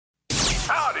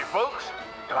folks?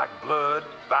 You like blood,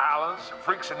 violence,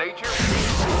 freaks of nature?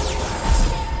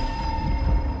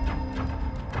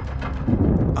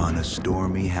 On a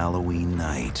stormy Halloween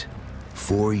night,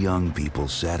 4 young people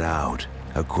set out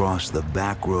across the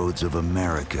back roads of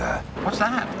America What's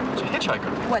that? It's a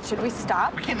hitchhiker. What, should we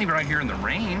stop? We can't leave it right here in the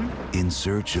rain. in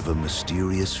search of a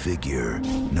mysterious figure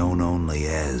known only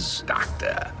as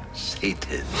Dr.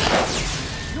 Satan.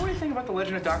 You know anything about the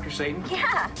legend of Dr. Satan? Yeah,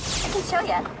 I can show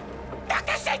you.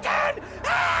 Dr. Satan!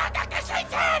 Ah, Dr.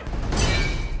 Satan!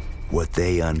 what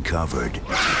they uncovered You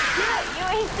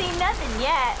ain't seen nothing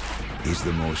yet. is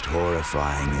the most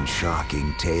horrifying and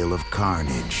shocking tale of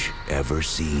carnage ever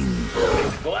seen.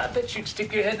 Well, I bet you'd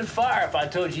stick your head in the fire if I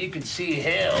told you could see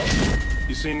hell.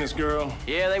 You seen this girl?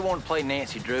 Yeah, they want to play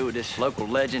Nancy Drew with this local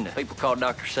legend that people call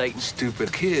Dr. Satan.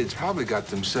 Stupid kids probably got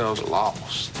themselves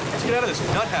lost. Let's get out of this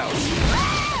nut house.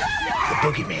 The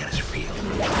boogeyman is real.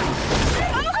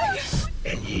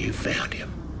 And you found him.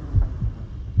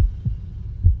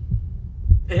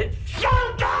 It's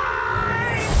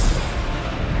showtime!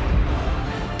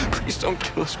 Please don't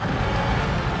kill us.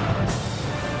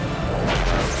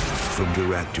 From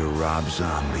director Rob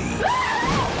Zombie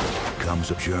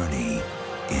comes a journey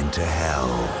into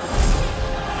hell.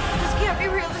 This can't be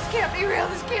real, this can't be real,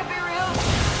 this can't be real.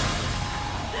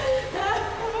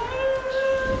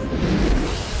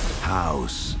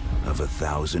 House of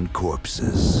 1,000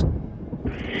 Corpses.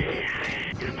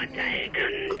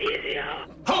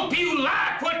 Hope you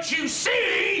like what you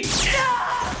see!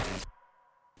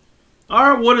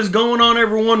 Alright, what is going on,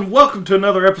 everyone? Welcome to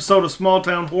another episode of Small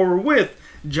Town Horror with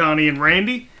Johnny and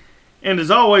Randy. And as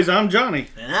always, I'm Johnny.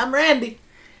 And I'm Randy.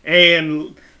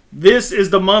 And this is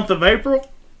the month of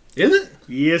April. Is it?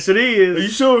 Yes, it is. Are you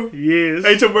sure? Yes.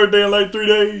 Ain't your birthday in like 3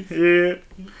 days? Yeah.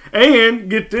 And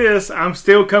get this, I'm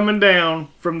still coming down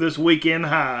from this weekend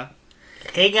high.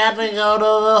 He got to go to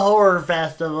the horror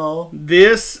festival.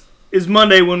 This is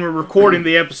Monday when we're recording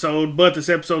the episode, but this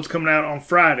episode's coming out on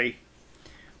Friday.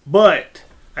 But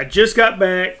I just got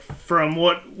back from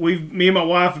what me and my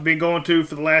wife have been going to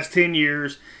for the last 10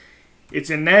 years. It's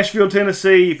in Nashville,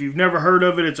 Tennessee. If you've never heard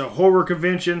of it, it's a horror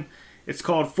convention. It's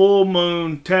called Full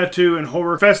Moon Tattoo and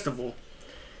Horror Festival.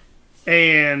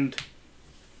 And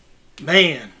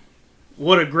man,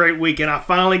 what a great weekend. I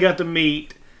finally got to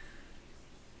meet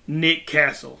Nick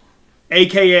Castle,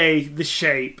 a.k.a. The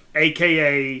Shape,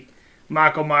 a.k.a.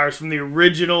 Michael Myers from the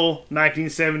original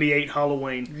 1978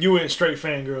 Halloween. You went straight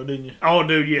fangirl, didn't you? Oh,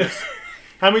 dude, yes.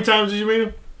 How many times did you meet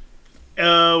him?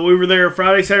 We were there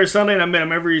Friday, Saturday, Sunday, and I met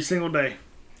him every single day.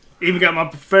 Even got my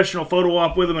professional photo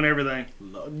op with him and everything.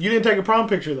 You didn't take a prom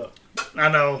picture, though. I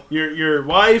know. Your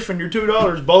wife and your 2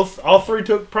 daughters, all three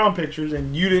took prom pictures,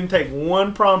 and you didn't take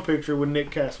one prom picture with Nick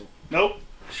Castle. Nope,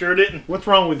 sure didn't. What's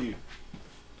wrong with you?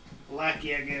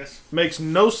 Lackey, I guess. Makes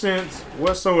no sense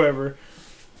whatsoever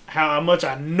how much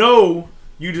I know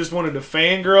you just wanted to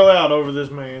fangirl out over this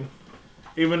man.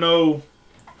 Even though,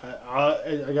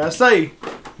 I gotta say,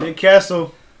 Nick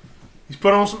Castle, he's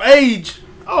put on some age.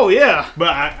 Oh, yeah. But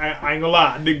I ain't gonna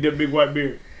lie, I dig that big white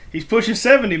beard. He's pushing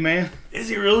 70, man. Is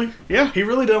he really? Yeah. He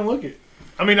really doesn't look it.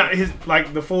 I mean, not his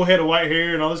like the full head of white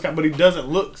hair and all this kind, but he doesn't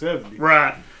look 70.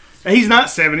 Right. He's not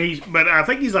 70, but I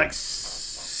think he's like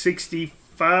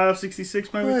 65,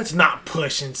 66 maybe. Well, it's not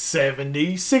pushing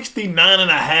 70. 69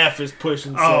 and a half is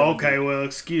pushing 70. Oh, okay. Well,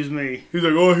 excuse me. He's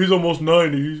like, oh, he's almost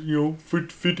 90. He's,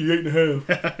 58 and a half.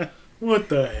 What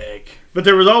the heck? But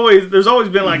there's always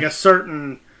been like a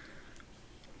certain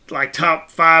like top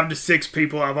 5 to 6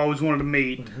 people I've always wanted to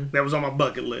meet that was on my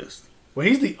bucket list. Well,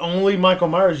 he's the only Michael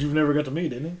Myers you've never got to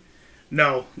meet, isn't he?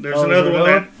 No, there's Oh, is another there one.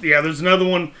 another There's another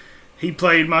one. He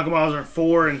played Michael Myers in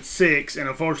 4 and 6, and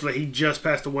unfortunately, he just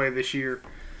passed away this year.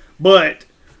 But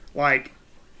like,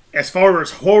 as far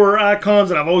as horror icons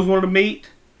that I've always wanted to meet,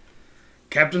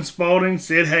 Captain Spaulding,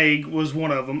 Sid Haig was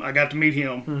one of them. I got to meet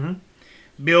him. Mm-hmm.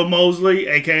 Bill Moseley,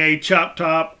 a.k.a. Chop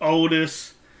Top,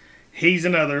 Otis, he's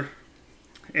another.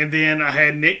 And then I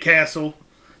had Nick Castle.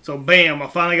 So, bam, I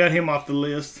finally got him off the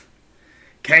list.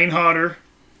 Kane Hodder.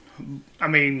 I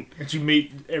mean... That you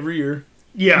meet every year.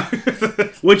 Yeah.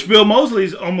 Which Bill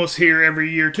Moseley's almost here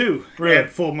every year, too. Really? At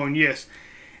Full Moon, yes.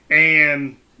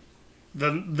 And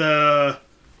the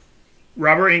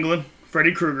Robert Englund,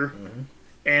 Freddy Krueger. Mm-hmm.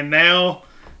 And now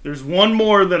there's one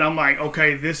more that I'm like,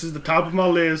 okay, this is the top of my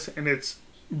list, and it's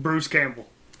Bruce Campbell.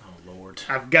 Oh, Lord.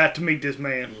 I've got to meet this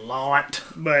man. Lot.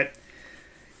 But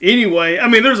anyway, I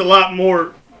mean, there's a lot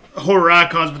more horror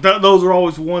icons, but those are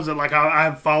always the ones that like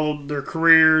I've followed their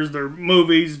careers, their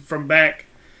movies from back,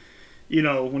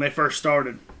 when they first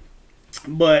started.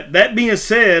 But that being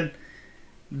said,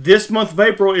 this month of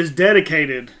April is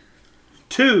dedicated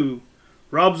to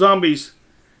Rob Zombie's,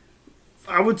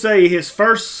 I would say his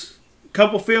first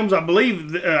couple films, I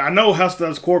believe, I know House of a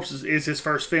Thousand Corpses is his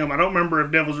first film. I don't remember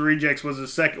if Devil's Rejects was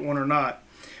his second one or not.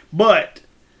 But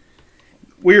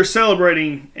we are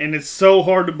celebrating, and it's so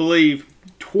hard to believe,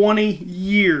 20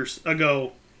 years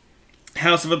ago,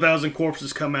 House of a Thousand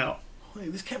Corpses come out.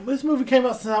 Wait, this movie came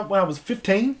out when I was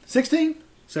 15? 16?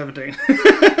 17.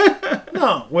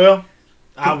 No, well,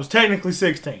 I was technically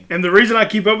 16. And the reason I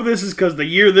keep up with this is because the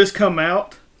year this come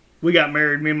out, we got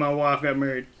married. Me and my wife got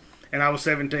married. And I was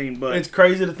 17. But it's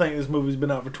crazy to think this movie's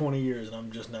been out for 20 years and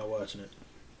I'm just now watching it.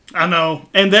 I know.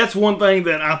 And that's one thing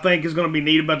that I think is going to be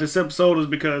neat about this episode is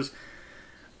because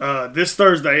this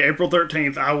Thursday, April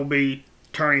 13th, I will be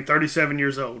turning 37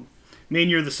 years old. Me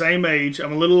and you're the same age.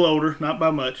 I'm a little older, not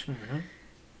by much. Mm-hmm.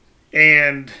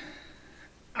 And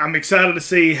I'm excited to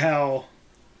see how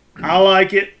I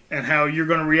like it and how you're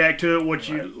going to react to it, what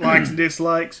you likes and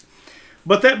dislikes.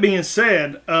 But that being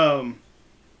said, I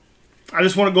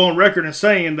just want to go on record and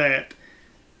saying that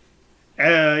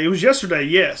it was yesterday,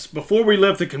 yes. Before we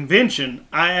left the convention,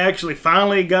 I actually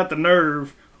finally got the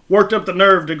nerve, worked up the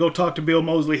nerve to go talk to Bill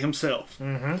Moseley himself.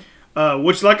 Mm-hmm.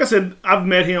 Which, like I said, I've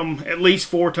met him at least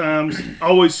 4 times.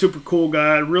 Always super cool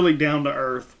guy, really down to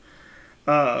earth.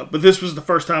 But this was the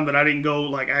first time that I didn't go,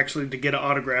 like, actually to get an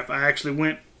autograph. I actually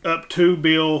went up to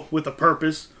Bill with a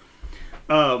purpose.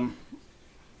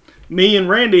 Me and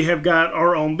Randy have got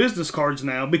our own business cards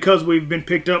now because we've been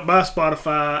picked up by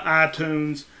Spotify,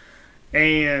 iTunes,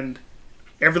 and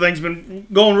everything's been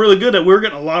going really good. That we're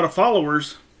getting a lot of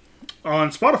followers on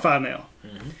Spotify now.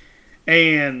 Mm-hmm.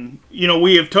 And, you know,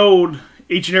 we have told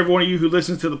each and every one of you who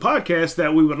listens to the podcast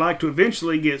that we would like to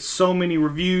eventually get so many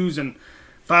reviews and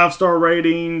 5-star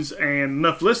ratings and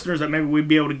enough listeners that maybe we'd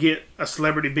be able to get a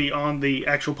celebrity beat on the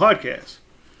actual podcast.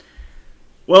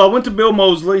 Well, I went to Bill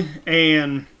Moseley,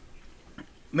 and,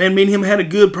 man, me and him had a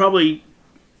good probably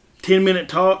 10-minute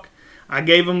talk. I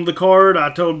gave him the card.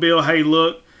 I told Bill, hey,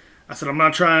 look, I said, I'm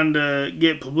not trying to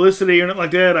get publicity or anything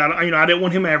like that. I didn't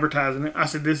want him advertising it. I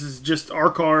said, this is just our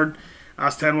card. I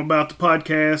was telling him about the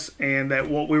podcast and that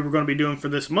what we were going to be doing for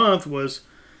this month was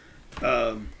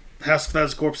House of a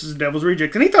Thousand Corpses and Devil's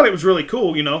Rejects. And he thought it was really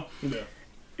cool, you know. Yeah.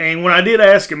 And when I did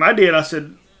ask him, I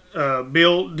said,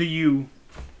 Bill, do you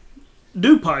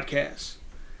do podcasts?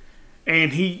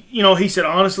 And he said,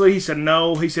 honestly, he said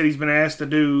no. He said he's been asked to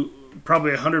do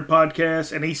probably 100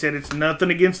 podcasts, and he said it's nothing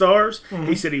against ours. Mm-hmm.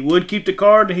 He said he would keep the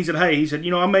card, and he said, hey,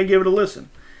 I may give it a listen.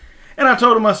 And I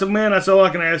told him, I said, man, that's all I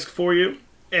can ask for you.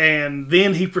 And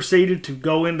then he proceeded to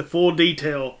go into full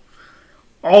detail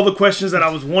all the questions that I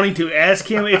was wanting to ask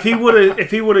him. If he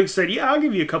would have said, yeah, I'll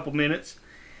give you a couple minutes,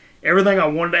 everything I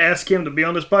wanted to ask him to be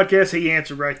on this podcast, he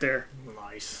answered right there.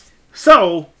 Nice.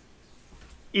 So,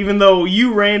 even though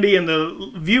you, Randy, and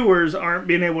the viewers aren't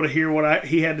being able to hear what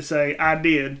he had to say, I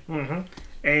did.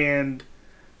 Mm-hmm. And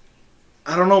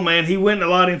I don't know, man. He went a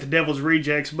lot into Devil's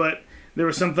Rejects, but there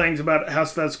were some things about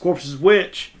House of a Thousand Corpses,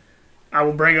 which I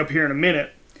will bring up here in a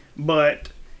minute. But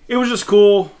it was just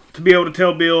cool to be able to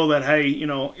tell Bill that, hey,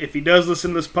 if he does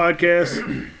listen to this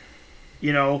podcast,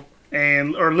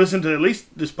 or listen to at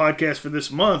least this podcast for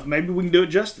this month, maybe we can do it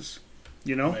justice.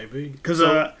 Maybe. Because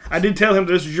I did tell him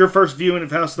this was your first viewing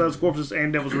of House of a Thousand Corpses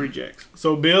and Devil's Rejects.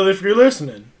 So, Bill, if you're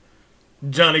listening,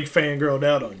 Johnny fangirled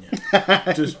out on you.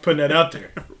 Just putting that out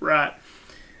there. Right.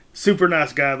 Super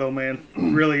nice guy, though, man.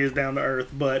 Really is down to earth.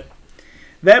 But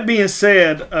that being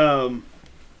said,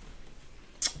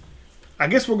 I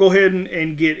guess we'll go ahead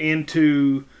and get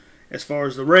into as far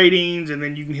as the ratings, and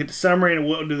then you can hit the summary and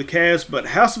we'll do the cast. But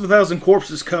House of a Thousand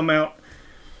Corpses come out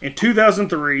in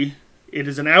 2003. It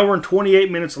is an hour and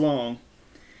 28 minutes long.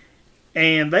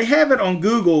 And they have it on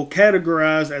Google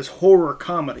categorized as horror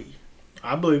comedy.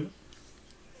 I believe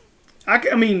it.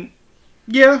 I mean,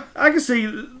 yeah, I can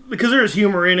see, because there's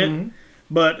humor in it. Mm-hmm.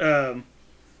 But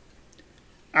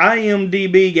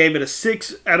IMDb gave it a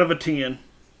 6 out of a 10.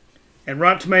 And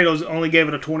Rotten Tomatoes only gave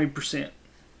it a 20%.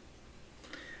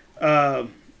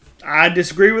 I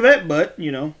disagree with that, but,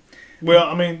 Well,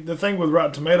 I mean, the thing with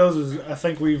Rotten Tomatoes is I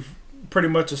think we've pretty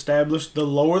much established the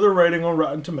lower the rating on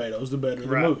Rotten Tomatoes, the better the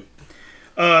movie.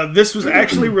 This was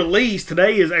actually released,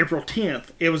 today is April 10th.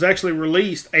 It was actually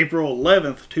released April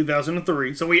 11th,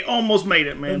 2003. So we almost made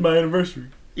it, man. It's my anniversary.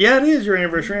 Yeah, it is your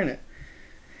anniversary, ain't it?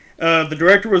 The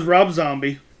director was Rob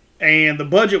Zombie, and the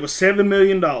budget was $7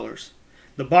 million.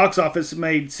 The box office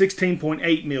made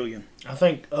 $16.8 million. I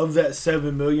think of that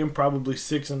 $7 million, probably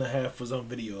 $6.5 million was on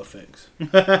video effects.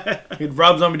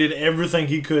 Rob Zombie did everything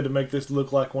he could to make this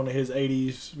look like one of his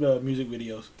 80s music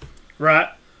videos. Right.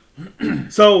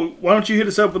 So, why don't you hit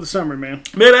us up with a summary, man?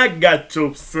 Man, I got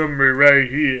your summary right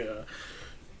here.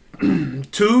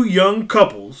 Two young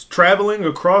couples traveling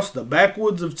across the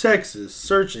backwoods of Texas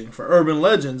searching for urban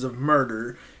legends of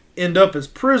murder end up as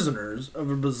prisoners of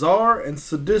a bizarre and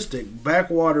sadistic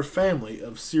backwater family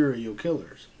of serial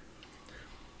killers.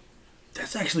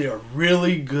 That's actually a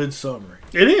really good summary.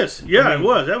 It is. Yeah, it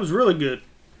was. That was really good.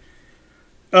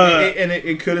 And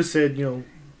it could have said,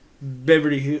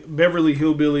 Beverly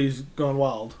Hillbillies Gone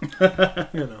Wild.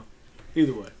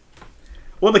 Either way.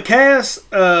 Well, the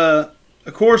cast,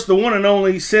 of course, the one and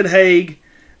only Sid Haig,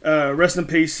 rest in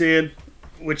peace, Sid,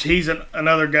 which he's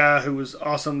another guy who was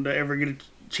awesome to ever get a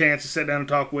chance to sit down and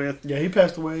talk with. Yeah, he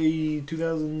passed away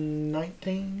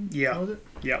 2019. Yeah. Was it?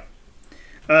 Yeah.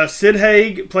 Sid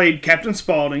Haig played Captain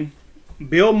Spaulding,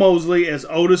 Bill Moseley as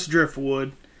Otis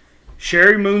Driftwood,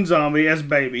 Sherry Moon Zombie as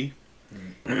Baby,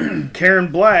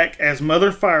 Karen Black as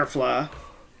Mother Firefly.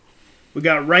 We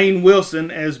got Rainn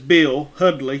Wilson as Bill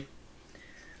Hudley.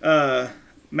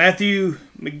 Matthew,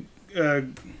 how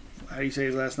do you say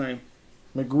his last name?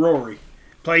 McGrory.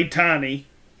 Played Tiny.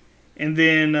 And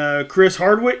then Chris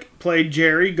Hardwick played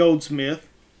Jerry Goldsmith.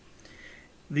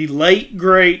 The late,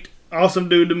 great, awesome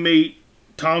dude to meet,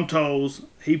 Tom Tolles.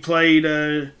 He played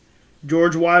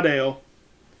George Wydell.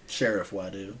 Sheriff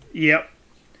Wydell. Yep.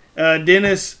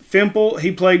 Dennis Fimple,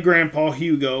 he played Grandpa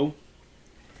Hugo.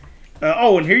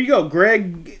 And here you go.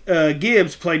 Greg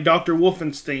Gibbs played Dr.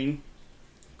 Wolfenstein.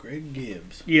 Greg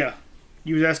Gibbs. Yeah.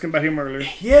 You was asking about him earlier.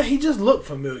 Yeah, he just looked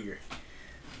familiar.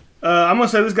 I'm going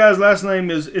to say this guy's last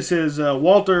name is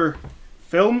Walter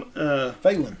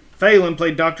Phelan. Phelan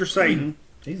played Dr. Satan.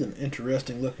 He's an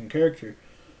interesting looking character.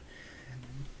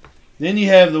 Then you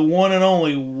have the one and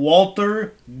only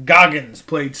Walter Goggins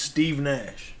played Steve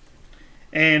Nash.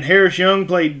 And Harris Young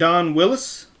played Don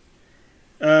Willis.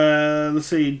 Let's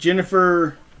see,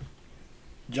 Jennifer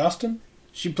Justin?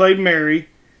 She played Mary.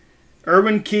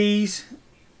 Urban Keys.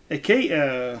 Is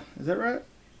that right?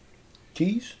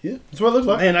 Keys? Yeah. That's what it looks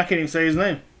like. Man, I can't even say his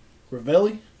name.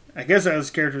 Ravelli? I guess that was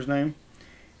his character's name.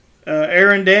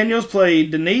 Aaron Daniels played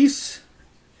Denise.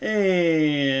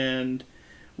 And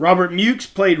Robert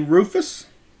Mukes played Rufus.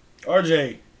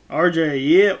 RJ,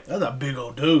 yep. that's a big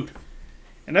old dude.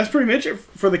 And that's pretty much it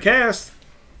for the cast.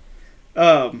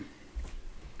 So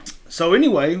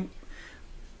anyway,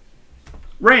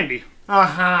 Randy.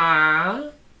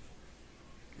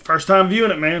 First time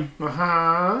viewing it, man.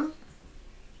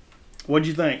 What'd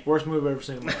you think? Worst movie I've ever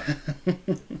seen in my life.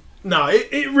 No,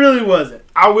 it really wasn't.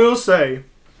 I will say,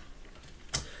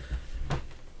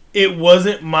 it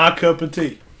wasn't my cup of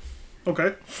tea.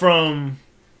 Okay. From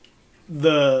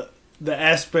the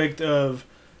aspect of,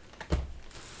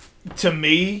 to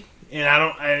me, and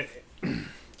I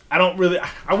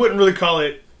wouldn't really call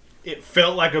it. It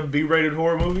felt like a B-rated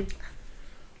horror movie,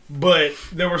 but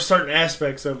there were certain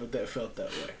aspects of it that felt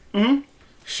that way. Mm-hmm.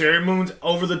 Sherry Moon's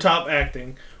over the top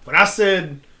acting. When I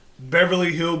said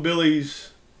Beverly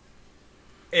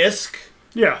Hillbillies-esque,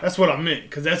 yeah, that's what I meant,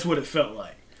 because that's what it felt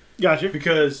like. Gotcha.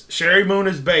 Because Sherry Moon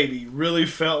as Baby really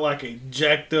felt like a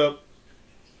jacked up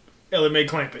Ellie Mae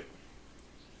Clampett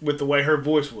with the way her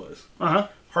voice was. Uh-huh.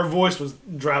 Her voice was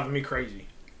driving me crazy.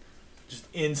 Just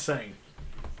insane.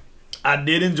 I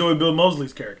did enjoy Bill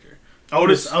Moseley's character.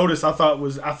 Otis, I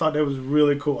thought that was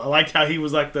really cool. I liked how he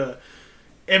was like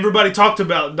everybody talked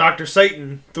about Dr.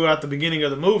 Satan throughout the beginning of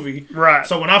the movie. Right.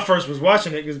 So when I first was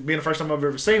watching it, because being the first time I've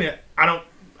ever seen it, I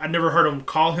never heard him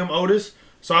call him Otis.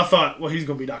 So I thought, well, he's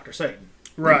going to be Dr. Satan.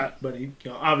 Right. But he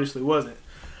obviously wasn't.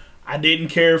 I didn't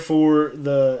care for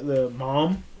the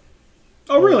mom.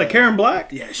 Oh, really? Karen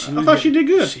Black? Yeah, I thought she did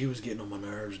good. She was getting on my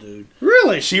nerves, dude.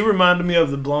 Really? She reminded me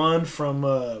of the blonde from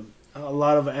a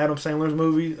lot of Adam Sandler's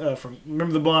movies.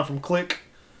 Remember the blonde from Click?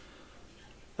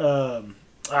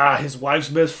 His wife's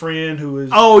best friend who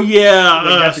is... Oh,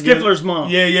 yeah. Stifler's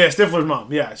mom. Yeah, Stifler's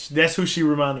mom. Yeah, that's who she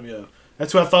reminded me of.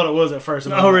 That's who I thought it was at first.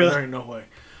 And oh, really? There ain't no way.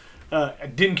 I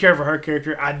didn't care for her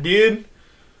character. I did,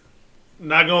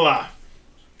 not gonna lie,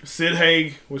 Sid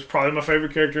Haig was probably my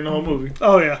favorite character in the whole movie.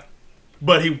 Oh, yeah.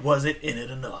 But he wasn't in it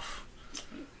enough.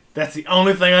 That's the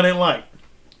only thing I didn't like.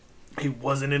 He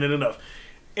wasn't in it enough.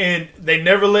 And they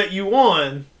never let you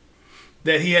on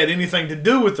that he had anything to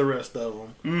do with the rest of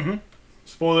them. Mm-hmm.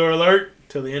 Spoiler alert,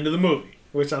 till the end of the movie,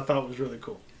 which I thought was really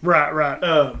cool. Right.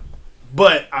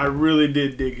 But I really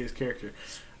did dig his character.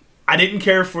 I didn't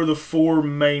care for the four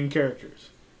main characters,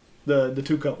 the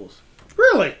two couples.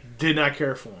 Really? Did not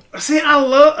care for them. See, I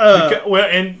love...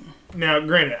 and now,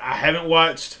 granted, I haven't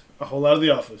watched a whole lot of The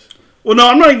Office. Well, no,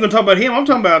 I'm not even going to talk about him. I'm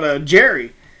talking about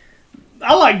Jerry.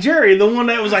 I like Jerry, the one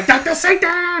that was like, Dr.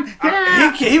 Satan!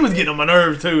 Yeah! He was getting on my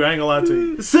nerves, too. I ain't going to lie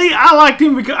to you. See, I liked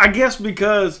him,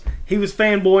 because he was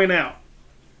fanboying out.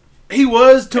 He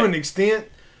was, to an extent,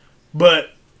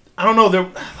 But I don't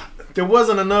know. There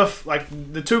wasn't enough. Like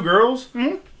the two girls,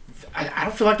 I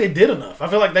don't feel like they did enough. I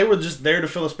feel like they were just there to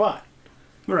fill a spot.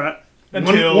 Right.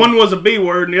 Until one was a B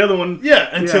word and the other one... Yeah,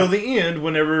 until the end,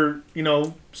 whenever,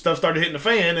 stuff started hitting the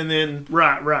fan, and then...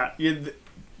 Right.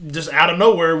 Just out of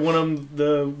nowhere, one of them,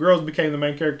 the girls became the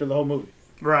main character of the whole movie.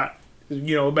 Right.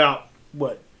 About,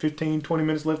 15, 20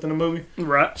 minutes left in the movie?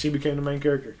 Right. She became the main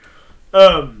character.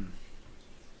 I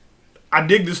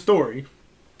dig the story,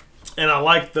 and I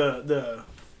like the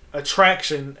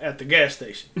attraction at the gas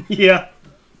station. Yeah.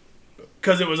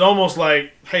 Because it was almost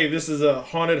like, hey, this is a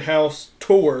haunted house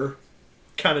tour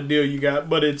kind of deal you got,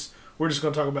 but we're just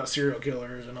going to talk about serial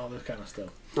killers and all this kind of stuff.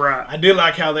 Right. I did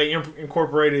like how they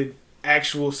incorporated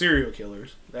actual serial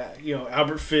killers. That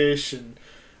Albert Fish, and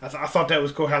I thought that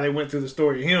was cool how they went through the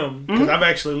story of him, because I've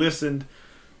actually listened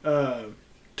to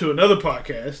another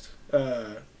podcast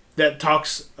that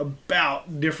talks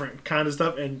about different kind of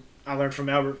stuff, and I learned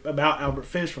about Albert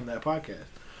Fish from that podcast.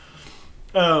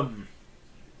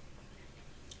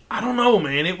 I don't know,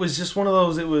 man. It was just one of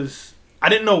those. I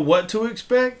didn't know what to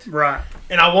expect. Right.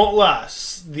 And I won't lie,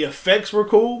 the effects were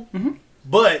cool,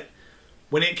 but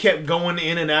when it kept going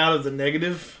in and out of the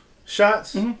negative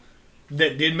shots,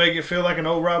 that did make it feel like an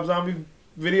old Rob Zombie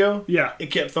video. Yeah.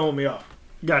 It kept throwing me off.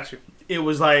 Gotcha. It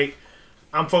was like,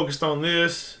 I'm focused on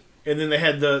this, and then they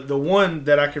had the one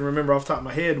that I can remember off the top of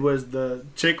my head was the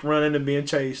chick running and being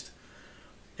chased,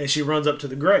 and she runs up to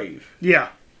the grave. Yeah.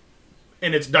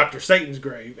 And it's Dr. Satan's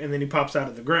grave, and then he pops out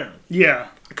of the ground. Yeah.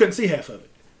 I couldn't see half of it.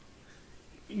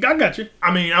 I got you.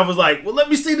 I mean, I was like, well, let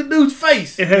me see the dude's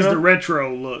face. It has the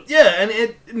retro look. Yeah,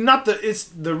 and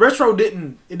the retro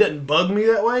doesn't bug me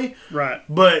that way. Right.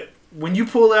 But when you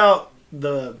pull out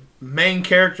the main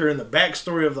character and the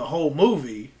backstory of the whole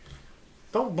movie,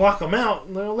 don't block him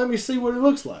out. Let me see what it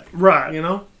looks like. Right.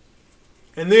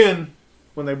 And then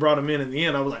when they brought him in the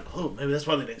end, I was like, oh, maybe that's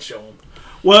why they didn't show him.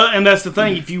 Well, and that's the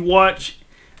thing. If you watch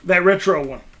that retro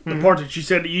one, the part that you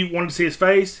said that you wanted to see his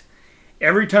face,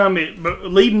 every time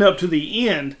leading up to the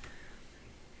end,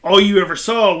 all you ever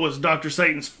saw was Dr.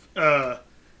 Satan's.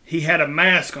 He had a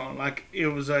mask on, like it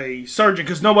was a surgeon,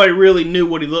 because nobody really knew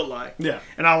what he looked like. Yeah.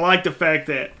 And I like the fact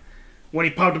that when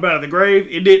he popped up out of the grave,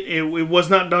 it was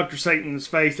not Dr. Satan's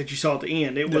face that you saw at the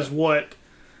end. It was what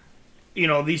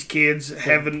these kids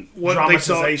having what they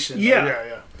saw.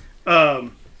 Yeah.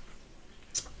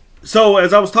 So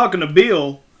as I was talking to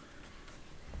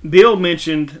Bill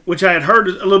mentioned, which I had heard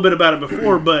a little bit about it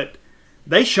before, but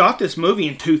they shot this movie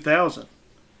in 2000.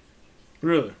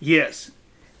 Really? Yes.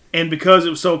 And because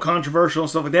it was so controversial and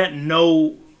stuff like that,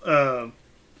 no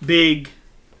big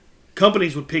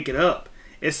companies would pick it up.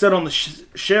 It sat on the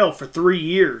shelf for 3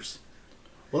 years.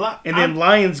 Well, then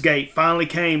Lionsgate finally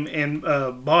came and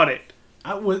bought it.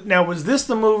 Now, was this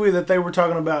the movie that they were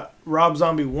talking about Rob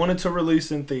Zombie wanted to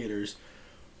release in theaters,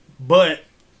 but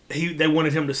they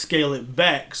wanted him to scale it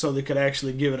back so they could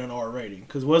actually give it an R rating?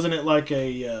 Because wasn't it like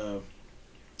an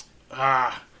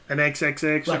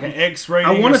XXX? Like an X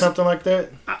rating or something like that?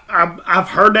 I've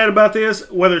heard that about this.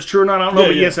 Whether it's true or not, I don't know.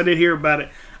 But yes, I did hear about it.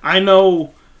 I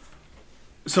know.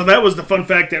 So that was the fun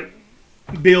fact that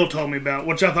Bill told me about,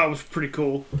 which I thought was pretty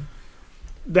cool.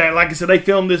 That, like I said, they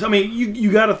filmed this. I mean,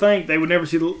 you got to think they would never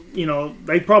see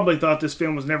they probably thought this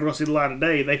film was never going to see the light of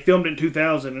day. They filmed it in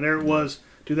 2000, and there it was.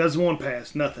 2001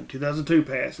 passed, nothing. 2002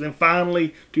 passed. And then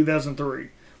finally, 2003.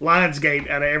 Lionsgate,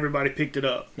 out of everybody, picked it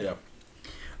up. Yeah.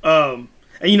 And,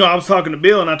 I was talking to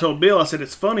Bill, and I told Bill, I said,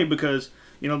 it's funny because,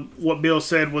 what Bill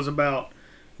said was about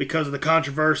because of the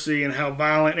controversy and how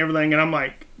violent and everything. And I'm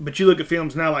like, but you look at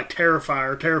films now like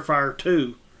Terrifier, Terrifier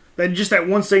 2. Just that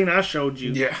one scene I showed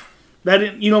you. Yeah. That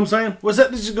didn't, you know what I'm saying? Was that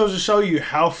just goes to show you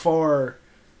how far...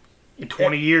 In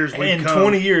 20 years, we've come.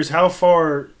 20 years, how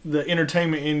far the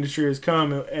entertainment industry has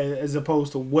come as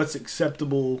opposed to what's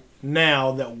acceptable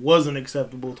now that wasn't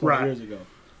acceptable 20 years ago.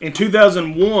 In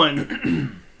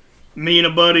 2001, me and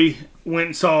a buddy went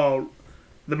and saw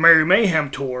the Merry Mayhem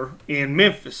tour in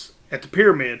Memphis at the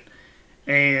Pyramid.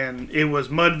 And it was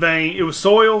Mudvayne. It was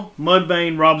Soil,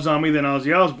 Mudvayne, Rob Zombie, then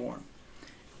Ozzy Osbourne.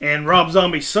 And Rob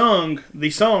Zombie sung the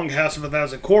song House of a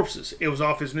Thousand Corpses. It was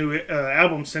off his new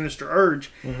album, Sinister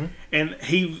Urge. Mm-hmm. And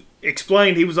he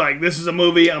explained, he was like, this is a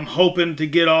movie I'm hoping to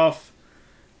get off,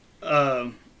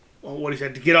 to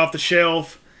get off the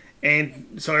shelf,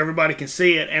 and so everybody can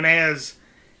see it. And as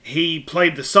he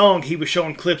played the song, he was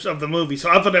showing clips of the movie. So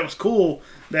I thought that was cool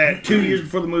that 2 years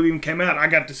before the movie even came out, I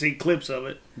got to see clips of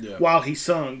it while he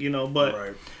sung,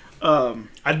 But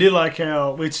I did like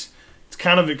how, it's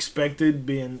kind of expected,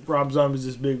 being Rob Zombie's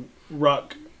this big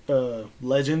rock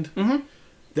legend. Mm-hmm.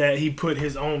 that he put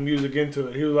his own music into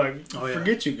it. He was like,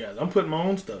 forget you guys. I'm putting my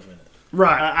own stuff in it.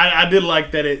 Right. I did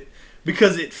like that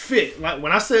because it fit. Like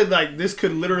when I said like this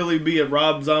could literally be a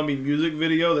Rob Zombie music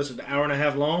video that's an hour and a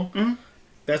half long,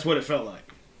 that's what it felt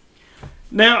like.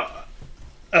 Now,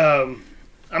 I'm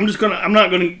not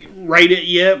gonna rate it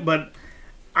yet, but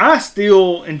I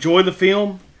still enjoy the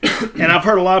film, and I've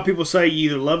heard a lot of people say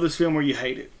you either love this film or you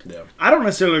hate it. Yeah. I don't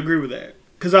necessarily agree with that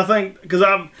because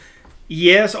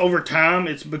yes, over time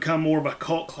it's become more of a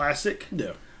cult classic.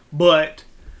 Yeah. But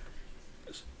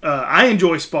I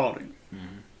enjoy Spalding.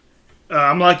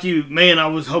 I'm like you, man. I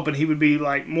was hoping he would be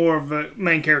like more of a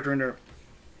main character in there.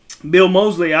 Bill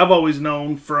Moseley, I've always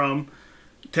known from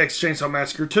Texas Chainsaw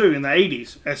Massacre 2 in the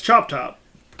 80s as Chop Top.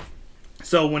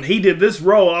 So when he did this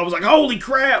role, I was like, holy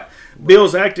crap!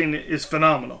 Bill's acting is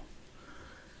phenomenal.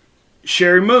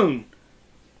 Sherry Moon,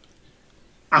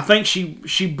 I think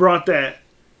she brought that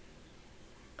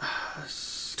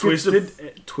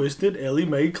twisted Ellie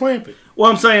Mae Clampett.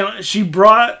 Well, I'm saying she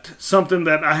brought something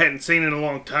that I hadn't seen in a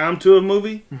long time to a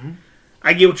movie. Mm-hmm.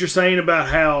 I get what you're saying about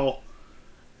how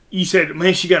you said,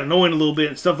 man, she got annoying a little bit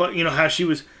and stuff like, how she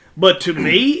was. But to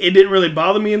me, it didn't really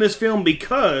bother me in this film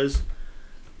because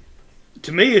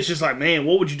to me, it's just like, man,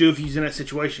 what would you do if he's in that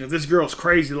situation? If this girl's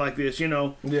crazy like this,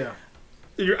 Yeah.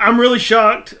 I'm really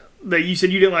shocked that you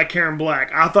said you didn't like Karen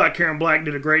Black. I thought Karen Black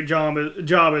did a great job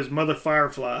as Mother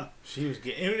Firefly. She was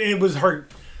getting, it was her.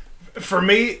 For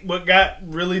me, what got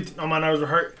really on my nerves were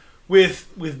her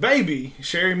with Baby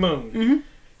Sherry Moon. Mm-hmm.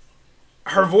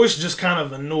 Her voice just kind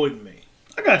of annoyed me.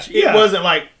 I got you. It wasn't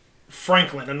like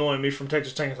Franklin annoying me from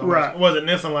Texas Chainsaw. Right. It wasn't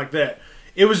anything like that.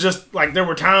 It was just like there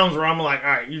were times where I'm like, all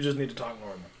right, you just need to talk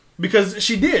normal. Because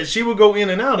she did. She would go in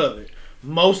and out of it.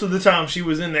 Most of the time she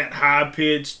was in that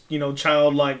high-pitched,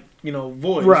 childlike,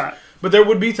 voice. Right. But there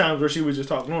would be times where she would just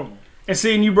talk normal. And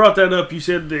seeing you brought that up, you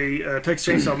said the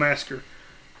Texas Chainsaw Massacre.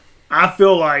 I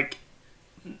feel like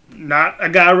not a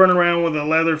guy running around with a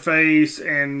leather face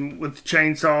and with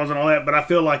chainsaws and all that, but I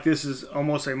feel like this is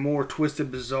almost a more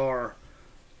twisted, bizarre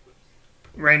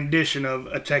rendition of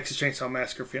a Texas Chainsaw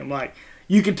Massacre film. Like,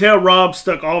 you can tell Rob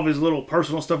stuck all of his little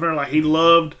personal stuff in there. Like, he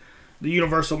loved the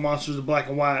Universal Monsters of Black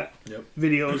and White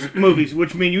videos, movies,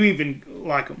 which mean you even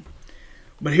like them.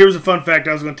 But here's a fun fact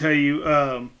I was going to tell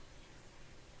you.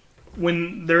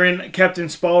 When they're in Captain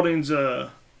Spaulding's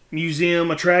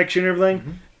museum attraction and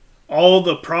everything, all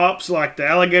the props, like the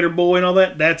alligator boy and all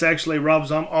that, that's actually Rob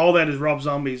Zombie. All that is Rob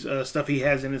Zombie's stuff he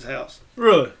has in his house.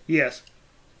 Really? Yes.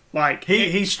 Like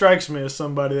he strikes me as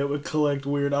somebody that would collect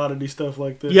weird oddity stuff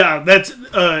like this. Yeah, that's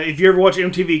if you ever watch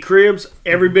MTV Cribs,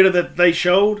 every bit of that they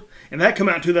showed, and that came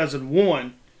out in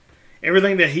 2001.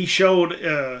 Everything that he showed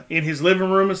in his living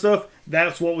room and stuff,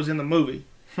 that's what was in the movie.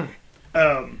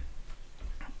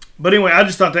 But anyway, I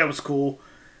just thought that was cool.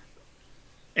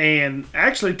 And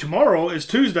actually, tomorrow is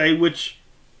Tuesday, which,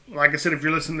 like I said, if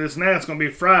you're listening to this now, it's going to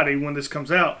be Friday when this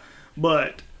comes out.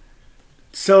 But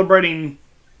celebrating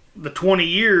the 20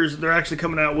 years, they're actually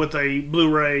coming out with a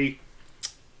Blu-ray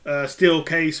steel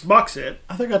case box set.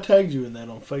 I think I tagged you in that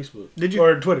on Facebook. Did you?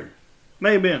 Or Twitter.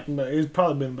 May have been. But it's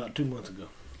probably been about 2 months ago.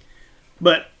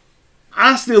 But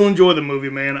I still enjoy the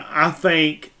movie, man. I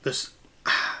think the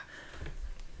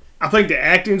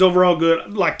acting's overall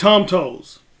good. Like Tom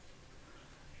Tolles,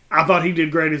 I thought he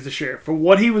did great as the sheriff. For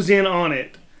what he was in on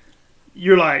it,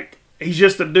 you're like, he's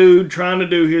just a dude trying to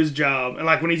do his job. And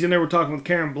like when he's in there, we're talking with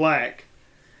Karen Black,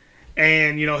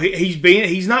 and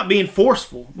he's not being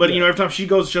forceful, but every time she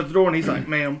goes to shut the door, and he's like,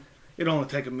 "Ma'am, it'll only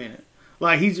take a minute."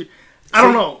 Like I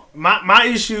don't know. My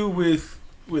issue with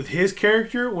his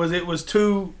character was it was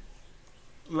too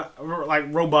like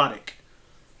robotic.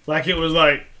 Like it was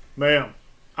like, "Ma'am,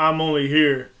 I'm only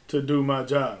here to do my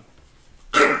job."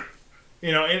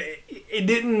 It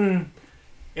didn't.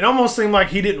 It almost seemed like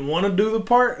he didn't want to do the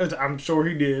part. I'm sure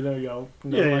he did,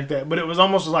 nothing like that. But it was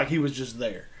almost like he was just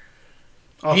there.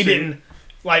 He didn't.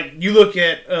 Like you look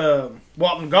at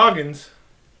Walton Goggins.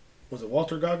 Was it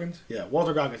Walter Goggins? Yeah,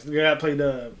 Walter Goggins. The guy that played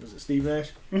was it Steve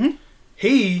Nash?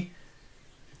 Mm-hmm.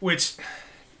 Which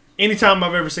anytime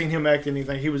I've ever seen him act in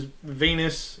anything, he was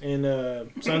Venus in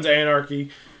Sons of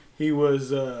Anarchy. He was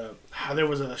there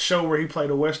was a show where he played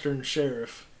a Western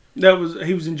sheriff. He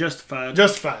was in Justified.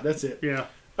 Justified, that's it. Yeah.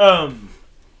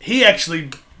 He actually,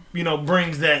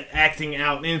 brings that acting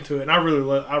out into it, and I really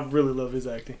love his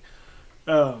acting.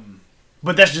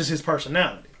 But that's just his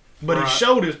personality. But He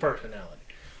showed his personality.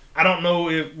 I don't know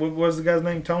what was the guy's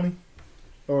name, Tony,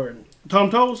 or Tom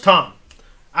Tolles? Tom.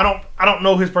 I don't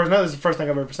know his personality. This is the first thing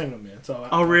I've ever seen him in.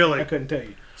 So really? I couldn't tell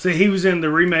you. See, he was in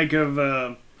the remake of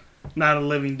Night of the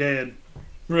Living Dead.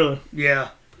 Really? Yeah.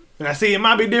 And I see it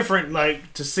might be different,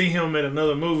 like, to see him in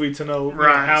another movie to know,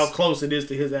 Right. how close it is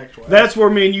to his actual. That's where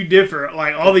me and you differ.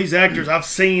 Like, all these actors I've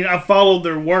followed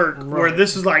their work. Where Right.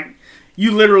 this is like,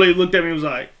 you literally looked at me and was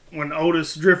like, when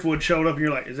Otis Driftwood showed up, and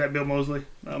you're like, is that Bill Moseley?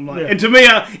 I'm like, Yeah. and to me,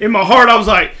 in my heart, I was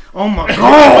like, oh my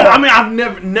god. I mean, I've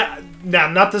never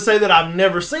not to say that I've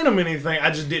never seen him in anything.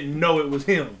 I just didn't know it was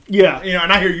him. Yeah. You know,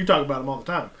 and I hear you talk about him all the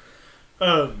time.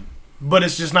 But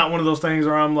it's just not one of those things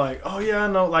where I'm like, oh yeah, I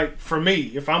know. Like for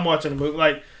me, if I'm watching a movie,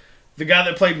 like the guy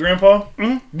that played Grandpa,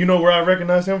 you know where I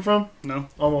recognize him from? No.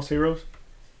 Almost Heroes.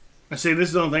 I see. This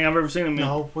is the only thing I've ever seen him in.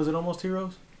 No, was it Almost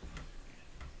Heroes?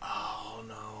 Oh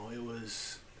no, it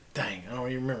was. Dang, I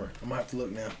don't even remember. I'm gonna have to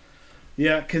look now.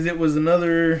 Yeah, because it was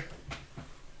another.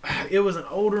 It was an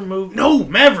older movie. No,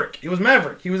 Maverick. It was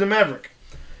Maverick. He was in Maverick.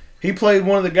 He played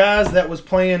one of the guys that was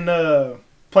playing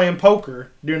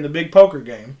poker during the big poker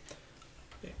game,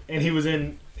 and he was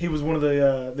one of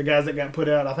the guys that got put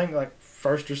out. I think like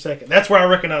first or second. That's where I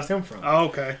recognized him from. Oh,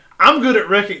 okay. I'm good at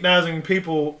recognizing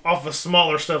people off of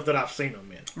smaller stuff that I've seen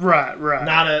them in. Right.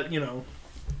 Not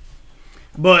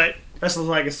But that's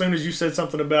like as soon as you said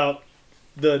something about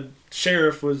the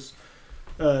sheriff was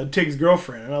Tig's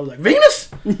girlfriend, and I was like, Venus?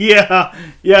 yeah,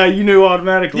 you knew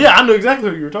automatically. Yeah, I knew exactly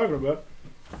who you were talking about.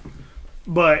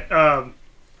 But I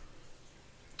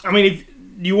mean, if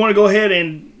you want to go ahead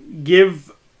and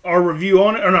give our review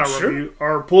on it, or not Sure. review,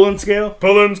 our pulling scale.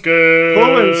 Pulling scale.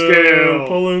 Pulling scale.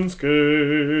 Pulling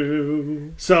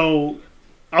scale. So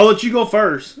I'll let you go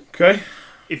first Okay.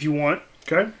 if you want,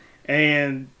 Okay.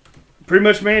 and pretty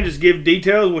much, man, just give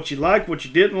details, what you liked, what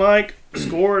you didn't like,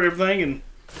 score and everything, and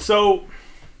So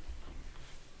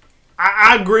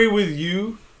I agree with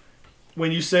you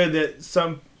when you said that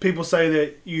some people say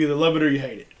that you either love it or you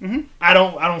hate it. Mhm. I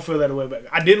don't feel that way. But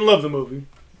I didn't love the movie.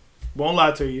 Won't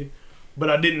lie to you, but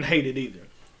I didn't hate it either.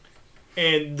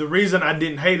 And the reason I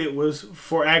didn't hate it was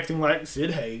for acting like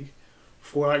Sid Haig,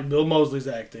 for like Bill Moseley's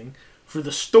acting, for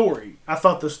the story. I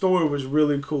thought the story was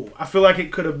really cool. I feel like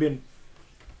it could have been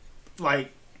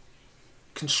like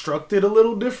constructed a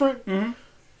little different. Mhm.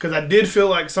 Because I did feel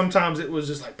like sometimes it was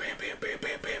just like bam, bam, bam,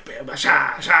 bam, bam, bam,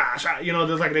 sha, sha, sha. You know,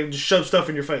 there's like they just shove stuff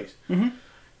in your face. Mhm.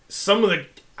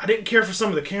 I didn't care for some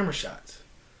of the camera shots.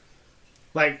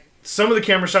 Like some of the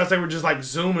camera shots, they were just like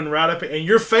zooming right up. And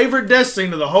your favorite death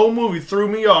scene of the whole movie threw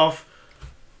me off.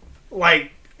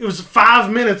 Like it was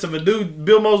 5 minutes of a dude,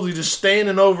 Bill Moseley, just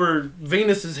standing over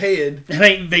Venus's head. it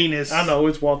ain't Venus. I know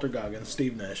it's Walter Goggins,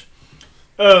 Steve Nash.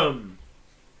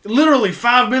 Literally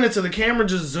 5 minutes of the camera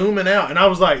just zooming out, and I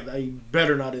was like, "They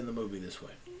better not end the movie this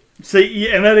way." See,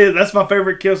 yeah, and that's my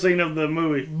favorite kill scene of the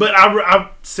movie. But I'm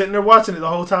sitting there watching it the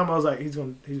whole time. I was like, "He's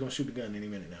gonna shoot the gun any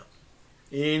minute now,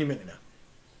 any minute now,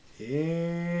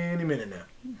 any minute now,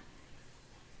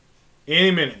 any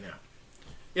minute now."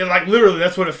 Yeah, like literally,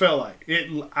 that's what it felt like.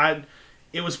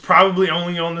 It was probably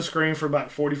only on the screen for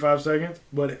about 45 seconds,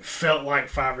 but it felt like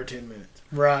 5 or 10 minutes.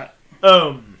 Right.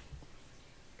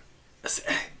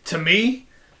 To me,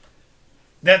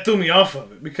 that threw me off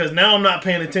of it because now I'm not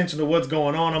paying attention to what's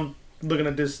going on. I'm looking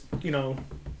at this,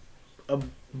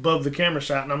 above the camera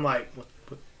shot, and I'm like, what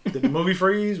did the movie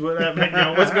freeze? What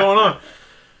happened? What's going on?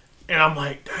 And I'm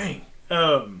like, dang.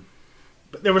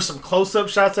 But there were some close-up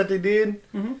shots that they did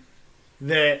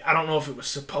that I don't know if it was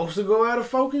supposed to go out of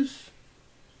focus,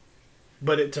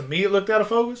 but to me it looked out of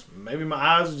focus. Maybe my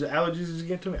eyes, allergies is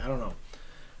getting to me. I don't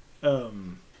know.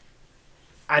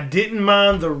 I didn't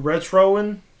mind the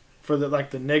retroing for the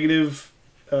negative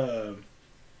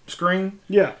screen.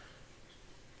 Yeah.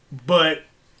 But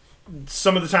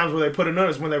some of the times where they put it on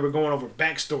is when they were going over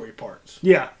backstory parts.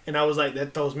 Yeah. And I was like,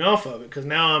 that throws me off of it because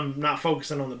now I'm not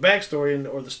focusing on the backstory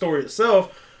or the story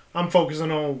itself. I'm focusing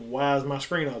on why is my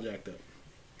screen all jacked up.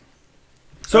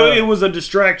 So it was a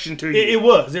distraction to you. It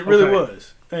was. It really Okay.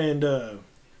 was. And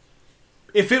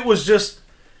if it was just...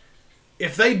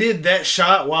 If they did that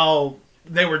shot while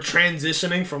they were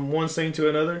transitioning from one scene to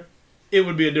another, it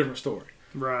would be a different story.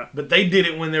 Right. But they did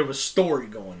it when there was story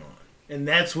going on. And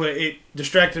that's what it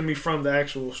distracted me from the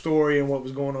actual story and what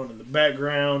was going on in the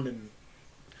background.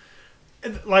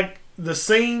 And like the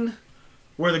scene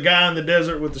where the guy in the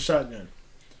desert with the shotgun.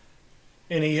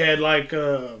 And he had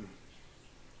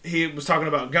he was talking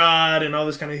about God and all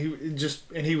this kind of...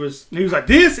 He was like,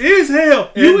 this is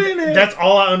hell. You in hell. That's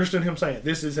all I understood him saying.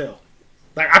 This is hell.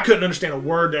 Like, I couldn't understand a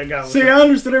word that guy was saying. See, I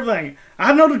understood everything.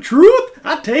 I know the truth.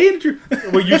 I tell you the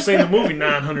truth. Well, you've seen the movie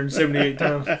 978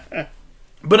 times.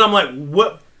 But I'm like,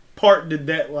 what part did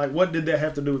that, what did that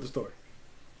have to do with the story?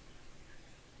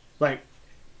 Like,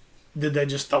 did they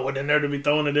just throw it in there to be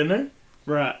throwing it in there?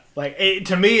 Right. Like,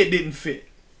 to me, it didn't fit.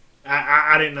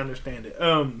 I didn't understand it.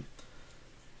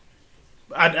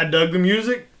 I dug the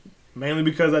music, mainly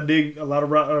because I dig a lot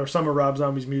of some of Rob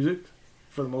Zombie's music,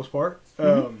 for the most part.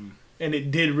 And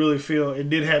it did really it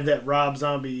did have that Rob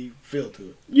Zombie feel to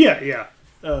it. Yeah.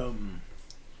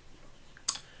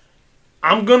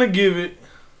 I'm going to give it...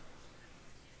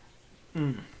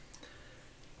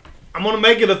 I'm going to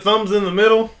make it a thumbs in the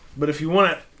middle, but if you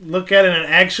want to look at it and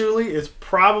actually, it's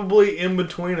probably in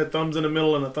between a thumbs in the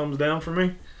middle and a thumbs down for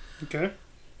me. Okay.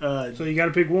 So you got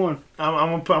to pick one.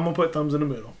 I'm gonna put thumbs in the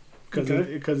middle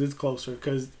because it's closer.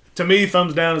 Because to me,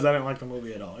 thumbs down is I didn't like the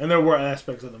movie at all, and there were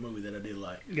aspects of the movie that I did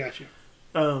like. Gotcha.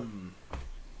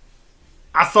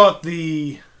 I thought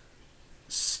the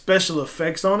special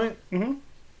effects on it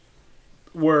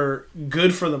were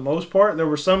good for the most part. There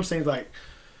were some scenes like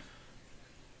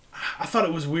I thought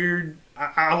it was weird.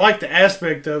 I liked the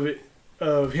aspect of it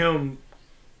of him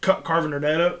carving her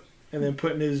dad up and then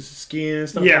putting his skin and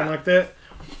stuff on like that.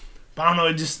 But I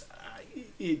don't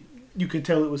know. You could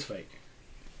tell it was fake.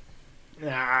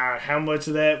 How much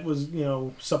of that was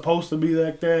supposed to be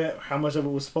like that? How much of it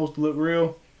was supposed to look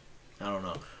real? I don't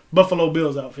know. Buffalo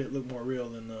Bill's outfit looked more real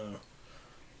than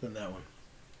that one.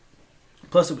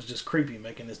 Plus, it was just creepy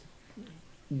making this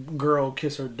girl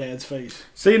kiss her dad's face.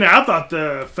 See, now I thought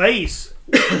the face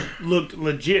looked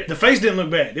legit. The face didn't look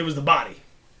bad. It was the body.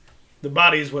 The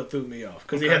body is what threw me off.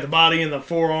 Because he had the body and the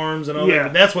forearms and all that.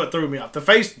 But that's what threw me off. The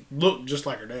face looked just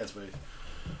like her dad's face.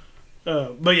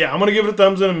 But yeah, I'm going to give it a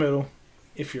thumbs in the middle.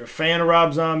 If you're a fan of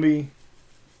Rob Zombie,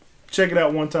 check it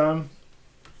out one time.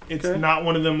 It's not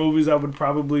one of the movies I would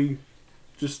probably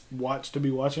just watch to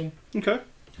be watching. Okay.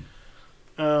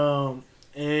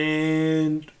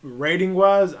 And rating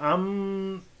wise,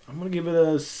 I'm gonna give it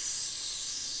a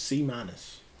C-.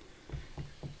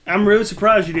 I'm really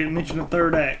surprised you didn't mention the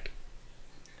third act.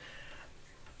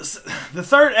 The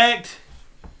third act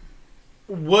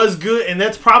was good, and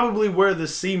that's probably where the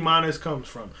C- comes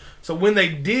from. So when they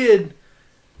did,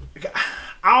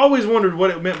 I always wondered what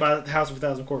it meant by House of a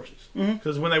Thousand Corpses.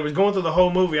 Because when they was going through the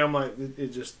whole movie, I'm like,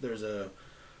 there's a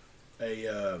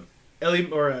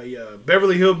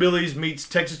Beverly Hillbillies meets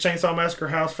Texas Chainsaw Massacre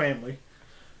house family,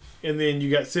 and then you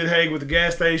got Sid Haig with the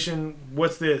gas station.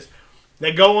 What's this?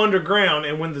 They go underground,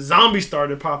 and when the zombies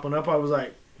started popping up, I was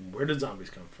like, where did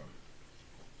zombies come from?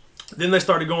 Then they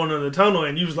started going into the tunnel,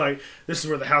 and you was like, this is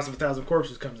where the House of a Thousand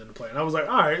Corpses comes into play. And I was like,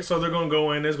 all right, so they're going to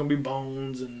go in, there's going to be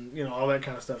bones and, all that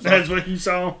kind of stuff. So that's what you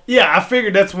saw? Yeah, I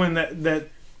figured that's when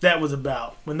that was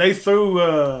about. When they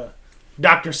threw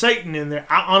Dr. Satan in there,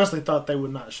 I honestly thought they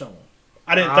would not show him.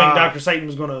 I didn't think Dr. Satan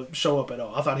was going to show up at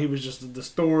all. I thought he was just the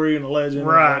story and the legend and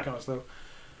all that kind of stuff.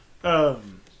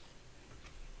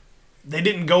 They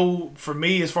didn't go, for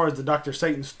me, as far as the Dr.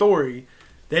 Satan story,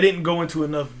 they didn't go into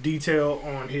enough detail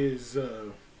on his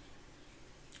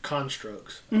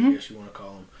constructs, I guess you want to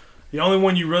call them. The only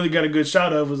one you really got a good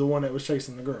shot of was the one that was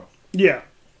chasing the girl. Yeah.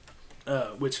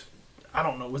 Which, I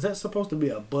don't know, was that supposed to be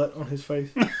a butt on his face?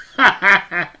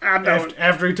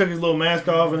 After he took his little mask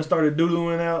off and started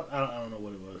doodling out? I don't know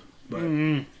what it was.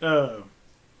 But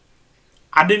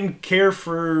I didn't care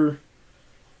for...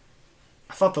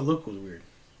 I thought the look was weird.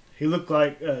 He looked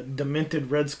like a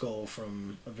demented Red Skull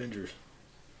from Avengers.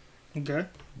 Okay.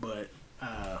 But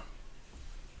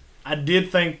I did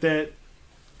think that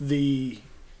the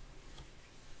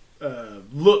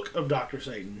look of Dr.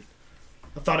 Satan,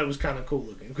 I thought it was kind of cool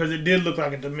looking. Because it did look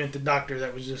like a demented doctor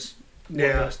that was just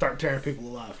start tearing people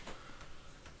alive.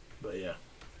 But yeah.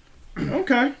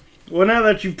 Okay. Well, now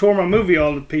that you've tore my movie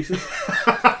all to pieces.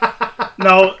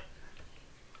 Now,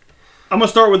 I'm going to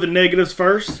start with the negatives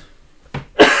first.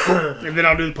 And then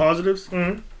I'll do the positives.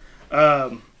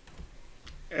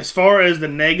 As far as the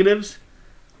negatives,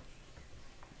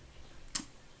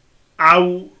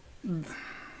 the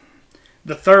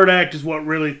third act is what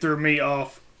really threw me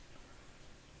off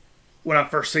when I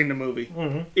first seen the movie.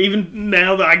 Even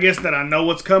now that I guess that I know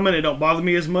what's coming, it don't bother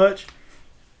me as much.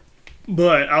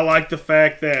 But I like the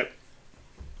fact that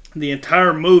the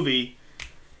entire movie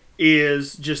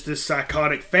is just this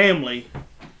psychotic family,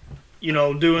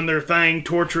 doing their thing,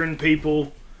 torturing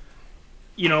people,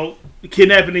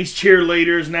 kidnapping these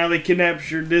cheerleaders. Now they kidnap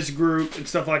this group and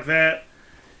stuff like that.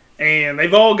 And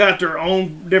they've all got their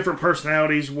own different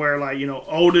personalities where,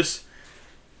 Otis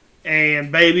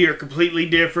and Baby are completely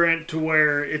different to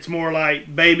where it's more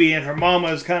like Baby and her mama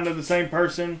is kind of the same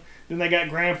person. Then they got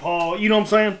Grandpa, you know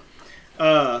what I'm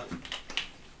saying?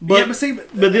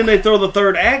 But then they throw the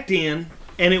third act in,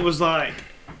 and it was like,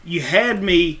 you had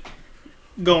me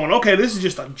going, okay, this is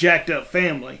just a jacked up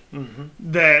family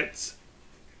that's,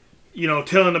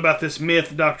 telling about this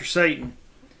myth of Dr. Satan.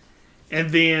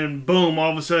 And then, boom,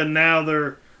 all of a sudden now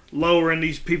they're lowering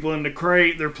these people in the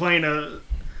crate. They're playing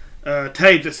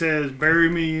tape that says "Bury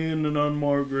me in an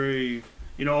unmarked grave,"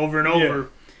 over and over.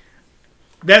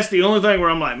 That's the only thing where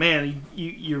I'm like, man,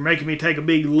 you're making me take a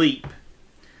big leap.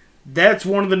 That's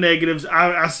one of the negatives.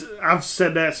 I've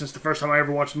said that since the first time I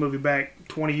ever watched the movie back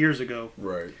 20 years ago.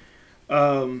 Right.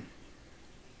 I'm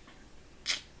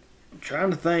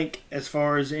trying to think as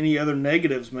far as any other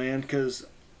negatives, man, because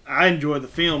I enjoy the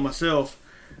film myself.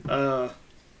 Well,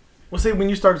 see, when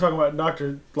you started talking about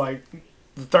Doctor, like,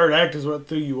 the third act is what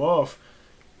threw you off,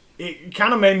 it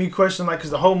kind of made me question, like,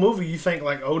 because the whole movie you think,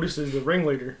 like, Otis is the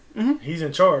ringleader. Mm-hmm. He's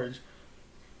in charge.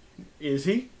 Is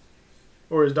he?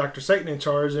 Or is Dr. Satan in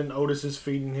charge and Otis is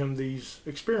feeding him these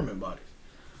experiment bodies?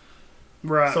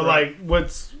 Right. So, like,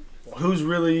 who's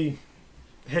really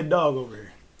head dog over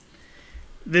here?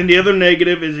 Then the other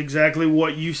negative is exactly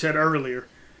what you said earlier.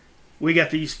 We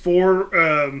got these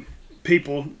 4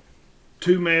 people,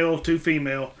 2 male, 2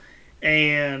 female,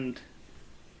 and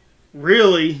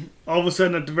really, all of a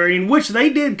sudden at the very end, which they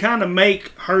did kind of make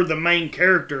her the main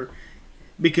character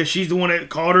because she's the one that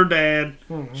called her dad.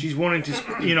 Mm-hmm. She's wanting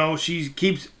to, she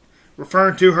keeps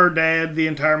referring to her dad the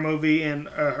entire movie, and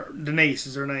Denise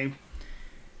is her name.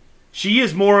 She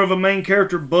is more of a main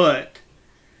character, but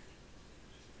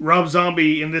Rob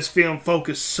Zombie in this film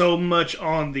focused so much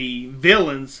on the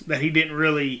villains that he didn't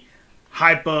really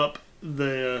hype up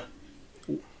the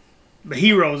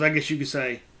heroes, I guess you could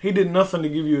say. He did nothing to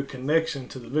give you a connection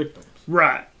to the victims.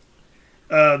 Right.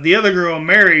 The other girl,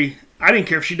 Mary, I didn't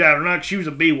care if she died or not because she was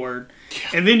a B word.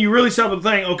 And then you really saw the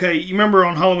thing, okay, you remember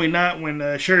on Halloween night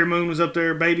when Sherry Moon was up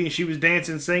there, baby, and she was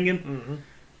dancing, singing? Mm-hmm.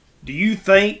 Do you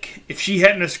think if she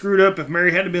hadn't have screwed up, if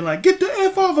Mary hadn't been like, get the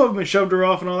F off of him and shoved her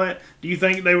off and all that, do you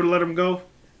think they would have let him go?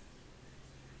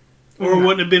 Or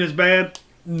wouldn't have been as bad?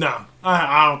 No.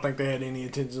 I don't think they had any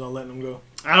intentions on letting him go.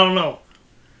 I don't know.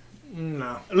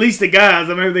 No. At least the guys.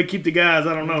 Maybe they keep the guys.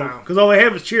 I don't know. Because all they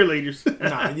have is cheerleaders.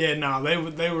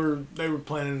 They were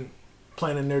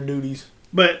planning their duties.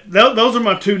 But those are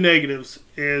my 2 negatives.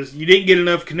 Is you didn't get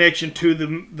enough connection to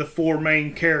the 4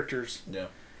 main characters. Yeah.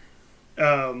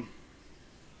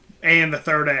 And the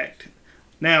third act.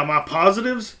 Now, my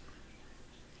positives: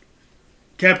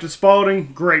 Captain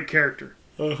Spaulding, great character.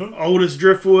 Uh-huh. Otis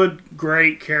Driftwood,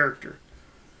 great character.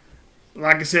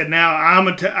 Like I said, now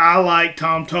I like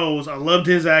Tom Towles. I loved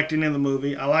his acting in the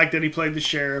movie. I liked that he played the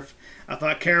sheriff. I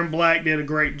thought Karen Black did a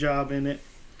great job in it.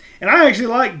 And I actually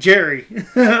like Jerry.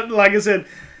 Like I said,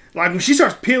 like when she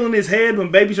starts peeling his head,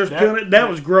 when Baby starts peeling it, that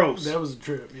was gross. That was a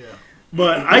trip, yeah.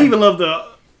 But I even love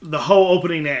the whole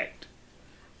opening act,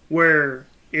 where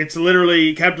it's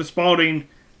literally Captain Spaulding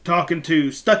talking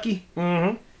to Stucky.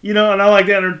 Mm-hmm. And I like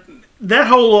that. That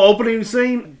whole opening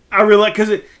scene, I really like,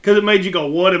 because it made you go,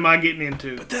 what am I getting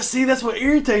into? But that's what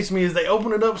irritates me is they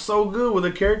open it up so good with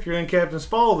a character in Captain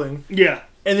Spaulding. Yeah.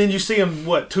 And then you see him,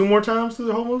 2 more times through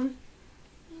the whole movie?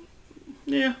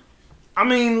 Yeah. I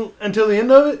mean, until the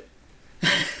end of it?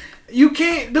 You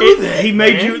can't do that.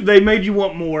 They made you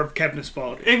want more of Captain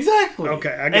Spaulding. Exactly. Okay,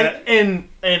 I get it. And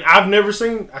I've never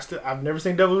seen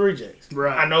Devil's Rejects.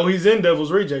 Right. I know he's in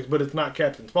Devil's Rejects, but it's not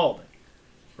Captain Spaulding.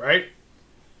 Right?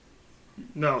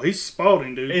 No, he's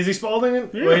Spaulding, dude. Is he Spaulding?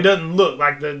 Yeah. Well, he doesn't look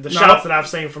like the shots that I've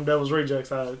seen from Devil's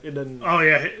Rejects. It doesn't. Oh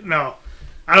yeah, no,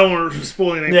 I don't want to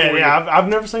spoil anything. Yeah. I've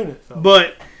never seen it. So.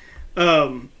 But,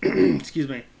 excuse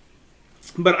me.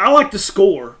 But I like the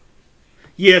score.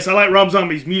 Yes, I like Rob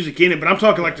Zombie's music in it, but I'm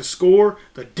talking like the score,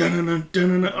 the dun dun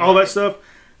dun, all that stuff.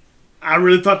 I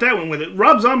really thought that went with it.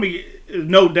 Rob Zombie,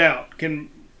 no doubt, can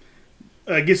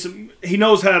get some. He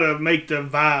knows how to make the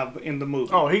vibe in the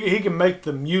movie. Oh, he can make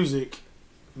the music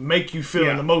make you feel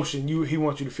an emotion he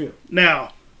wants you to feel.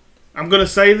 Now, I'm going to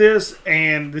say this,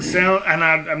 and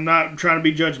I'm not trying to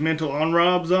be judgmental on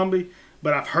Rob Zombie,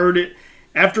 but I've heard it.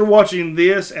 After watching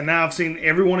this, and now I've seen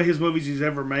every one of his movies he's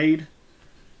ever made,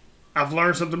 I've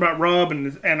learned something about Rob,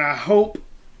 and I hope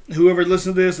whoever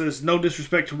listens to this, there's no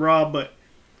disrespect to Rob, but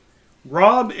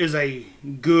Rob is a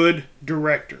good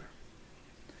director.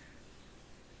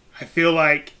 I feel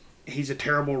like he's a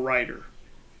terrible writer.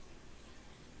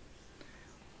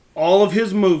 All of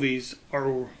his movies are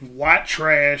white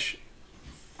trash,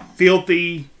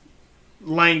 filthy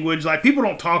language. Like, people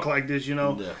don't talk like this,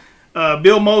 Yeah.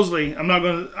 Bill Moseley,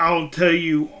 I'll tell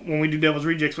you when we do Devil's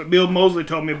Rejects, but Bill Moseley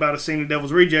told me about a scene in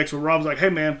Devil's Rejects where Rob's like, hey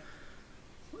man,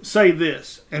 say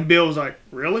this. And Bill was like,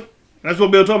 really? That's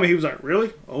what Bill told me. He was like,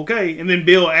 really? Okay. And then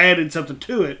Bill added something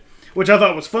to it, which I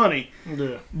thought was funny.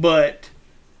 Yeah. But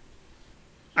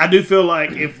I do feel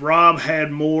like if Rob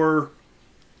had more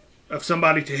of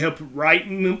somebody to help write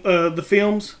the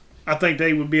films, I think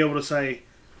they would be able to say,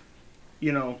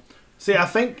 See, I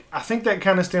think that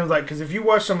kind of stems like because if you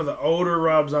watch some of the older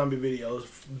Rob Zombie videos,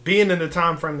 being in the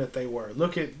time frame that they were,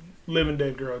 look at Living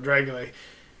Dead Girl, Dragula,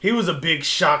 he was a big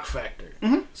shock factor.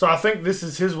 Mm-hmm. So I think this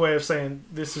is his way of saying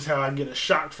this is how I get a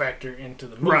shock factor into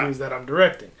the movies that I'm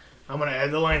directing. I'm gonna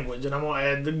add the language and I'm gonna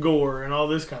add the gore and all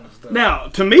this kind of stuff. Now,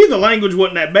 to me, the language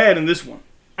wasn't that bad in this one.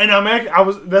 And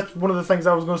that's one of the things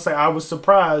I was gonna say. I was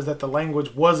surprised that the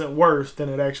language wasn't worse than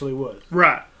it actually was.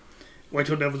 Right. Wait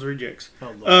till Devil's Rejects.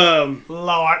 Oh, Lord.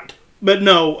 Lord. But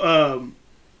no,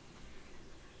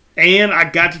 and I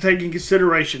got to take in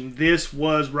consideration this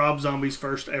was Rob Zombie's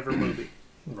first ever movie.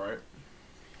 Right.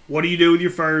 What do you do with your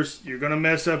first? You're going to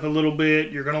mess up a little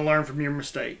bit. You're going to learn from your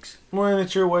mistakes. Well, and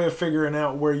it's your way of figuring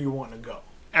out where you want to go.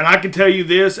 And I can tell you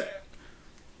this.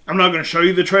 I'm not going to show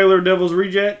you the trailer of Devil's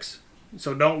Rejects,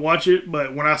 so don't watch it.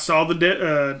 But when I saw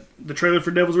the trailer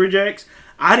for Devil's Rejects,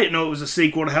 I didn't know it was a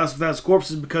sequel to House of Thousand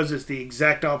Corpses because it's the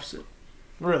exact opposite.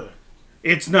 Really?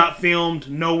 It's not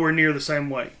filmed nowhere near the same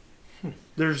way.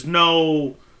 There's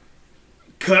no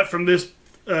cut from this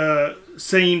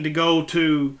scene to go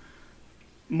to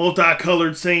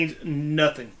multicolored scenes.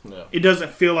 Nothing. No. It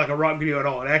doesn't feel like a rock video at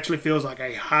all. It actually feels like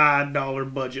a high-dollar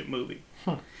budget movie.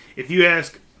 If you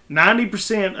ask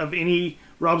 90% of any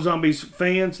Rob Zombie's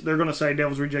fans, they're going to say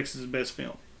Devil's Rejects is his best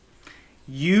film.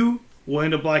 You will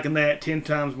end up liking that 10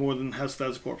 times more than House of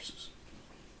Thousand Corpses.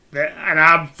 And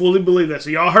I fully believe that. So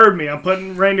y'all heard me. I'm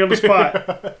putting Randy on the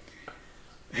spot.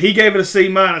 He gave it a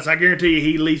C-. I guarantee you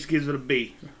he at least gives it a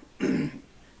B.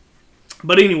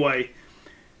 But anyway,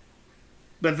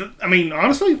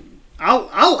 honestly,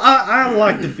 I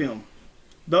like the film.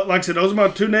 Like I said, those are my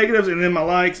two negatives, and then my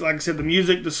likes. Like I said, the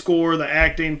music, the score, the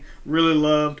acting, really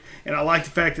loved. And I like the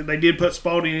fact that they did put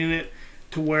Spalding in it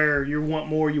to where you want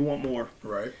more, you want more.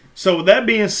 Right. So with that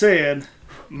being said,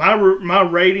 my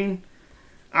rating,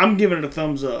 I'm giving it a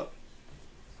thumbs up.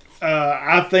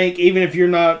 I think even if you're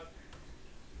not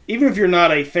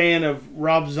a fan of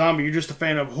Rob Zombie, you're just a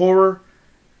fan of horror,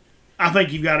 I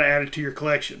think you've got to add it to your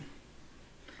collection.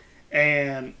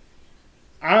 And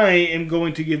I am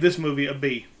going to give this movie a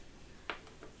B.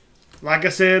 Like I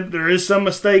said, there is some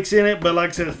mistakes in it, but like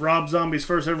I said, it's Rob Zombie's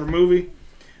first ever movie.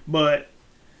 But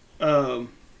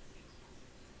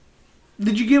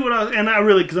did you get what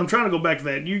because I'm trying to go back to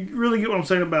that. You really get what I'm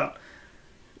saying about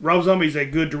Rob Zombie's a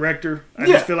good director. I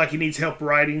just feel like he needs help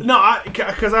writing. No,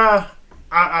 because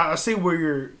I see where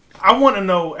you're. I want to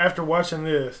know after watching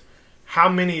this, how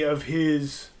many of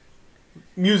his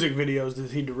music videos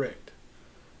does he direct?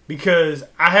 Because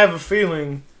I have a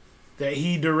feeling that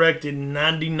he directed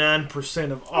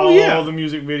 99% of all the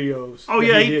music videos. Oh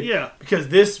yeah, he did. Because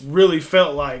this really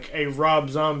felt like a Rob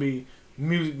Zombie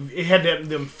music. It had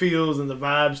them feels and the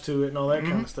vibes to it and all that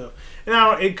kind of stuff.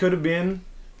 And it could have been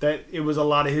that it was a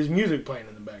lot of his music playing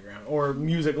in the background or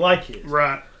music like his.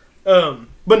 Right.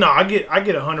 But no, I get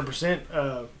 100%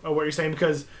 of what you're saying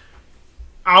because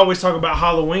I always talk about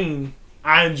Halloween.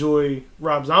 I enjoy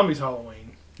Rob Zombie's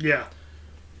Halloween. Yeah.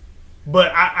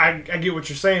 But I get what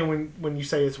you're saying when you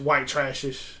say it's white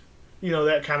trashish,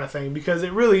 that kind of thing. Because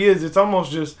it really is. It's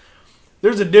almost just,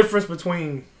 there's a difference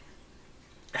between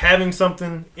having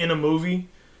something in a movie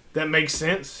that makes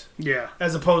sense. Yeah.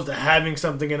 As opposed to having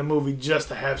something in a movie just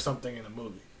to have something in a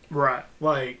movie. Right.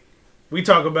 Like, we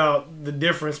talk about the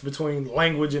difference between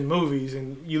language and movies,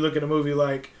 and you look at a movie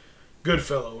like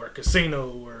Goodfellas or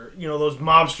Casino or, those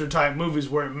mobster type movies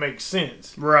where it makes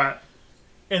sense. Right.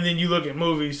 And then you look at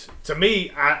movies, to me,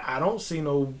 I don't see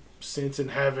no sense in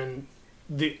having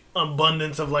the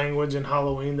abundance of language in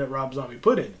Halloween that Rob Zombie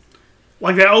put in it.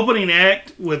 Like that opening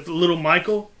act with little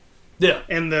Michael. Yeah.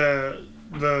 And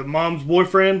the mom's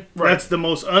boyfriend. Right. That's the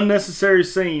most unnecessary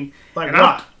scene. Like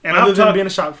what? Other than being a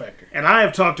shock factor. And I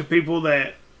have talked to people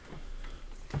that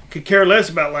could care less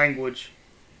about language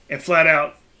and flat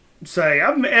out say,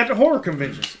 I've been at the horror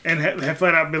conventions and have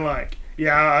flat out been like,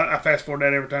 yeah, I fast forward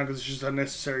that every time because it's just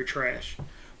unnecessary trash.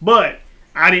 But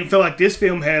I didn't feel like this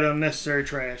film had unnecessary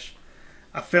trash.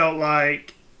 I felt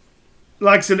like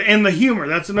I said, and the humor.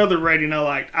 That's another rating I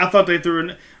liked. I thought they threw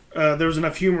in, there was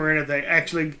enough humor in it. They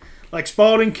actually, like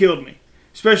Spalding killed me.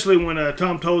 Especially when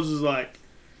Tom Toles is like,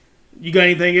 you got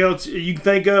anything else you can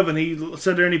think of? And he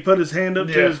sat there and he put his hand up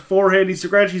to his forehead. He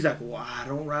scratched. He's like, well, I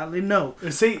don't rightly know.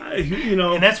 See,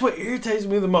 and that's what irritates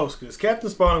me the most because Captain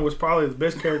Spaulding was probably the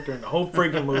best character in the whole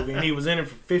freaking movie, and he was in it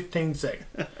for 15 seconds.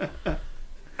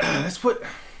 That's what.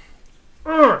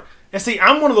 And see,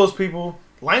 I'm one of those people.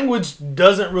 Language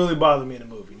doesn't really bother me in a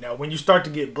movie. Now, when you start to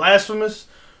get blasphemous,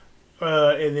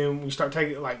 and then we start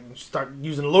start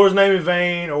using the Lord's name in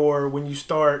vain, or when you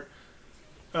start.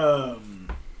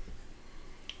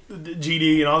 the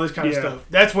GD and all this kind of stuff.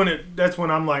 That's when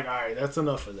I'm like, all right, that's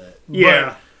enough of that.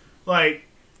 Yeah. But, like,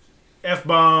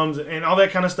 F-bombs and all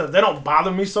that kind of stuff, they don't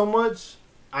bother me so much.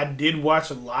 I did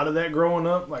watch a lot of that growing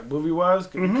up, like movie-wise,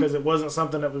 because it wasn't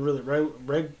something that was really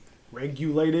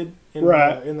regulated in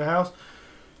the house.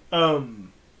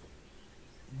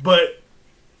 But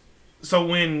so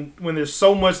when there's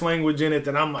so much language in it,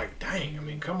 then I'm like, dang, I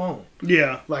mean, come on.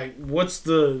 Yeah. Like, what's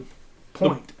the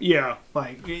point?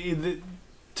 Like,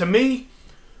 to me,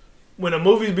 when a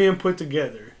movie's being put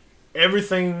together,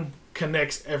 everything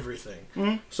connects everything.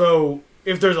 Mm-hmm. So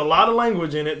if there's a lot of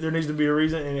language in it, there needs to be a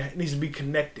reason, and it needs to be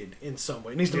connected in some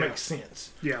way. It needs to make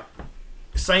sense. Yeah.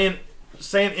 Saying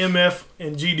MF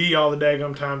and GD all the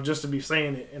daggum time just to be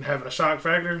saying it and having a shock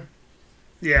factor,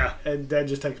 that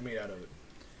just takes me out of it.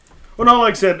 Well, no,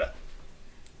 like I said,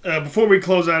 before we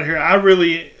close out here,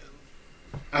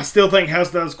 I still think House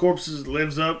of 1,000 Corpses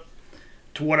lives up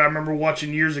to what I remember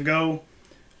watching years ago.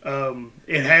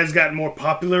 It has gotten more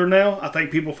popular now. I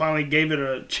think people finally gave it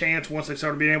a chance once they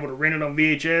started being able to rent it on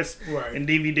VHS and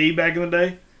DVD back in the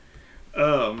day.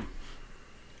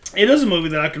 It is a movie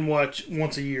that I can watch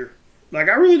once a year. Like,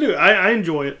 I really do. I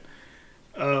enjoy it.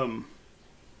 And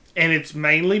it's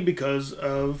mainly because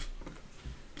of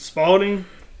Spalding,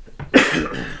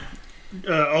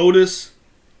 Otis,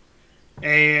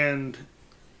 and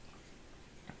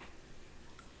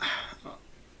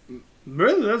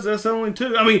really that's the only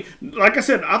two. I mean, like I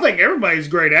said, I think everybody's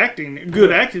good acting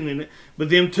in it, but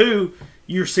them two,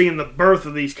 you're seeing the birth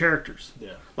of these characters.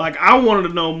 Yeah. Like, I wanted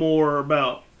to know more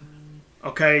about,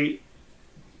 okay,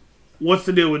 what's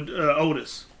the deal with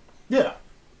Otis? Yeah.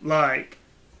 Like,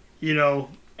 you know,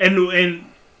 and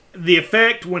the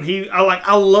effect when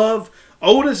I love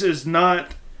Otis is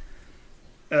not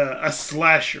a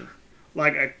slasher,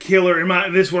 like a killer.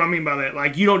 This is what I mean by that.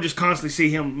 Like, you don't just constantly see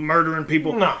him murdering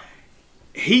people. No.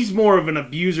 He's more of an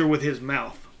abuser with his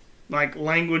mouth, like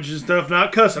language and stuff,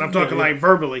 not cussing. I'm talking like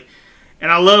verbally.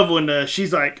 And I love when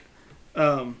she's like,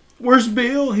 "Where's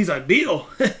Bill?" He's like, "Bill,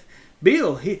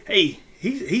 Bill.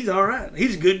 He's all right.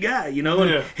 He's a good guy, you know."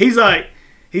 And he's like,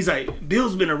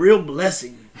 "Bill's been a real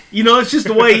blessing." You know, it's just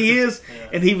the way he is.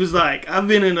 And he was like, "I've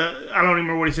been in I don't even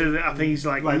remember what he says. I think he's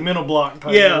like mental block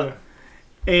type. Yeah.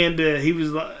 And he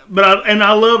was like,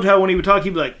 I loved how when he would talk,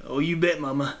 he'd be like, "Oh, you bet,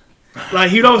 mama."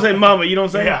 Like, he don't say mama, you know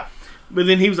what I'm saying? Yeah. But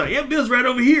then he was like, "Yeah, Bill's right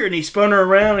over here," and he spun her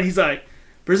around, and he's like,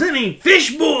 "Presenting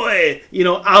Fish Boy." You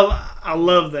know, I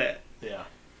love that. Yeah.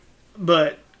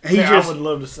 But I would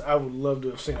love to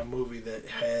have seen a movie that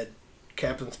had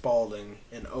Captain Spaulding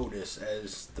and Otis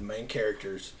as the main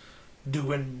characters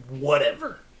doing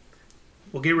whatever.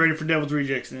 We'll get ready for Devil's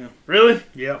Rejects now. Really?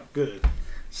 Yep. Good.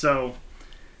 So,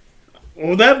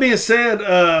 well, that being said,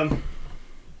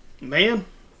 man,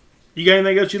 you got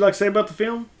anything else you'd like to say about the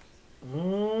film?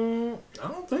 I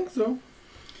don't think so.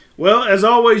 Well, as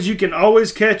always, you can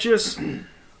always catch us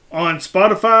on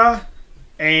Spotify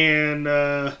and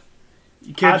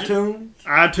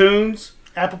iTunes,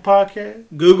 Apple Podcasts,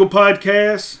 Google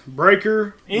Podcasts,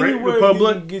 Breaker, anywhere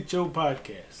Republic. You can get your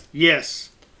podcast. Yes.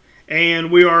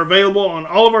 And we are available on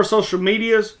all of our social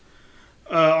medias.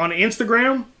 On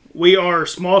Instagram, we are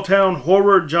Small Town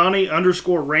Horror Johnny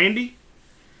 _Randy.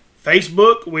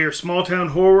 Facebook, we are Small Town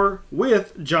Horror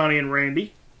with Johnny and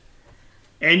Randy.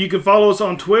 And you can follow us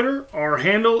on Twitter. Our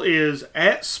handle is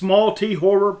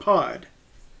 @SmallTHorrorPod.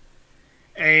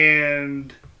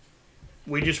 And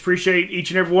we just appreciate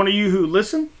each and every one of you who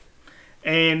listen.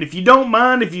 And if you don't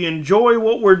mind, if you enjoy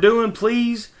what we're doing,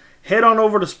 please head on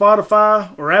over to Spotify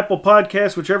or Apple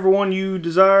Podcasts, whichever one you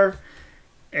desire,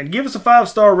 and give us a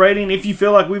 5-star rating if you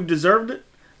feel like we've deserved it.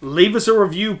 Leave us a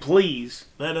review, please.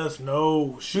 Let us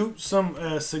know. Shoot some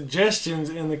suggestions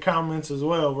in the comments as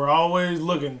well. We're always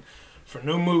looking for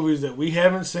new movies that we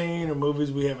haven't seen or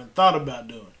movies we haven't thought about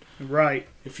doing. Right.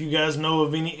 If you guys know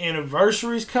of any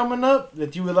anniversaries coming up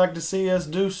that you would like to see us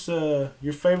do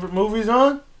your favorite movies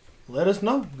on, let us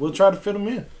know. We'll try to fit them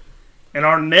in. And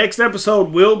our next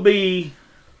episode will be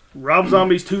Rob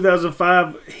Zombie's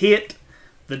 2005 hit,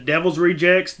 The Devil's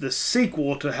Rejects, the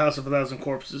sequel to House of 1,000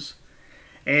 Corpses.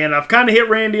 And I've kind of hit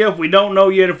Randy up. We don't know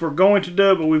yet if we're going to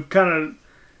do it, but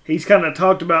he's kind of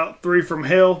talked about 3 from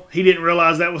Hell. He didn't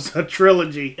realize that was a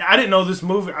trilogy. I didn't know this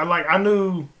movie. I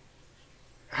knew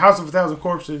House of 1,000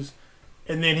 Corpses,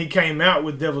 and then he came out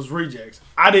with Devil's Rejects.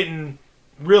 I didn't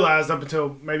realize up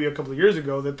until maybe a couple of years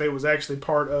ago that they was actually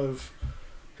part of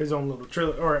his own little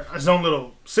trilogy or his own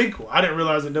little sequel. I didn't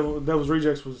realize that Devil's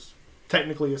Rejects was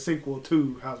technically a sequel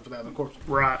to House of 1,000 Corpses.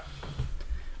 Right.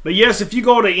 But yes, if you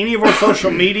go to any of our social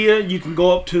media, you can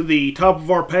go up to the top of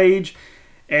our page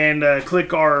and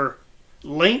click our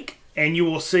link, and you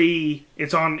will see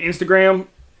it's on Instagram,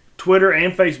 Twitter,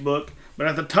 and Facebook. But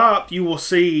at the top, you will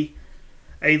see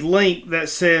a link that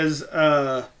says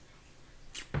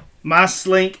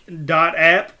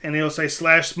myslink.app, and it'll say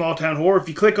 /smalltownhorror. If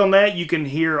you click on that, you can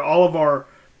hear all of our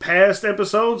past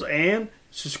episodes and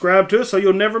subscribe to us so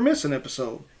you'll never miss an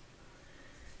episode.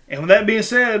 And with that being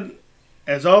said,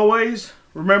 as always,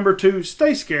 remember to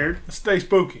stay scared. Stay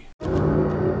spooky.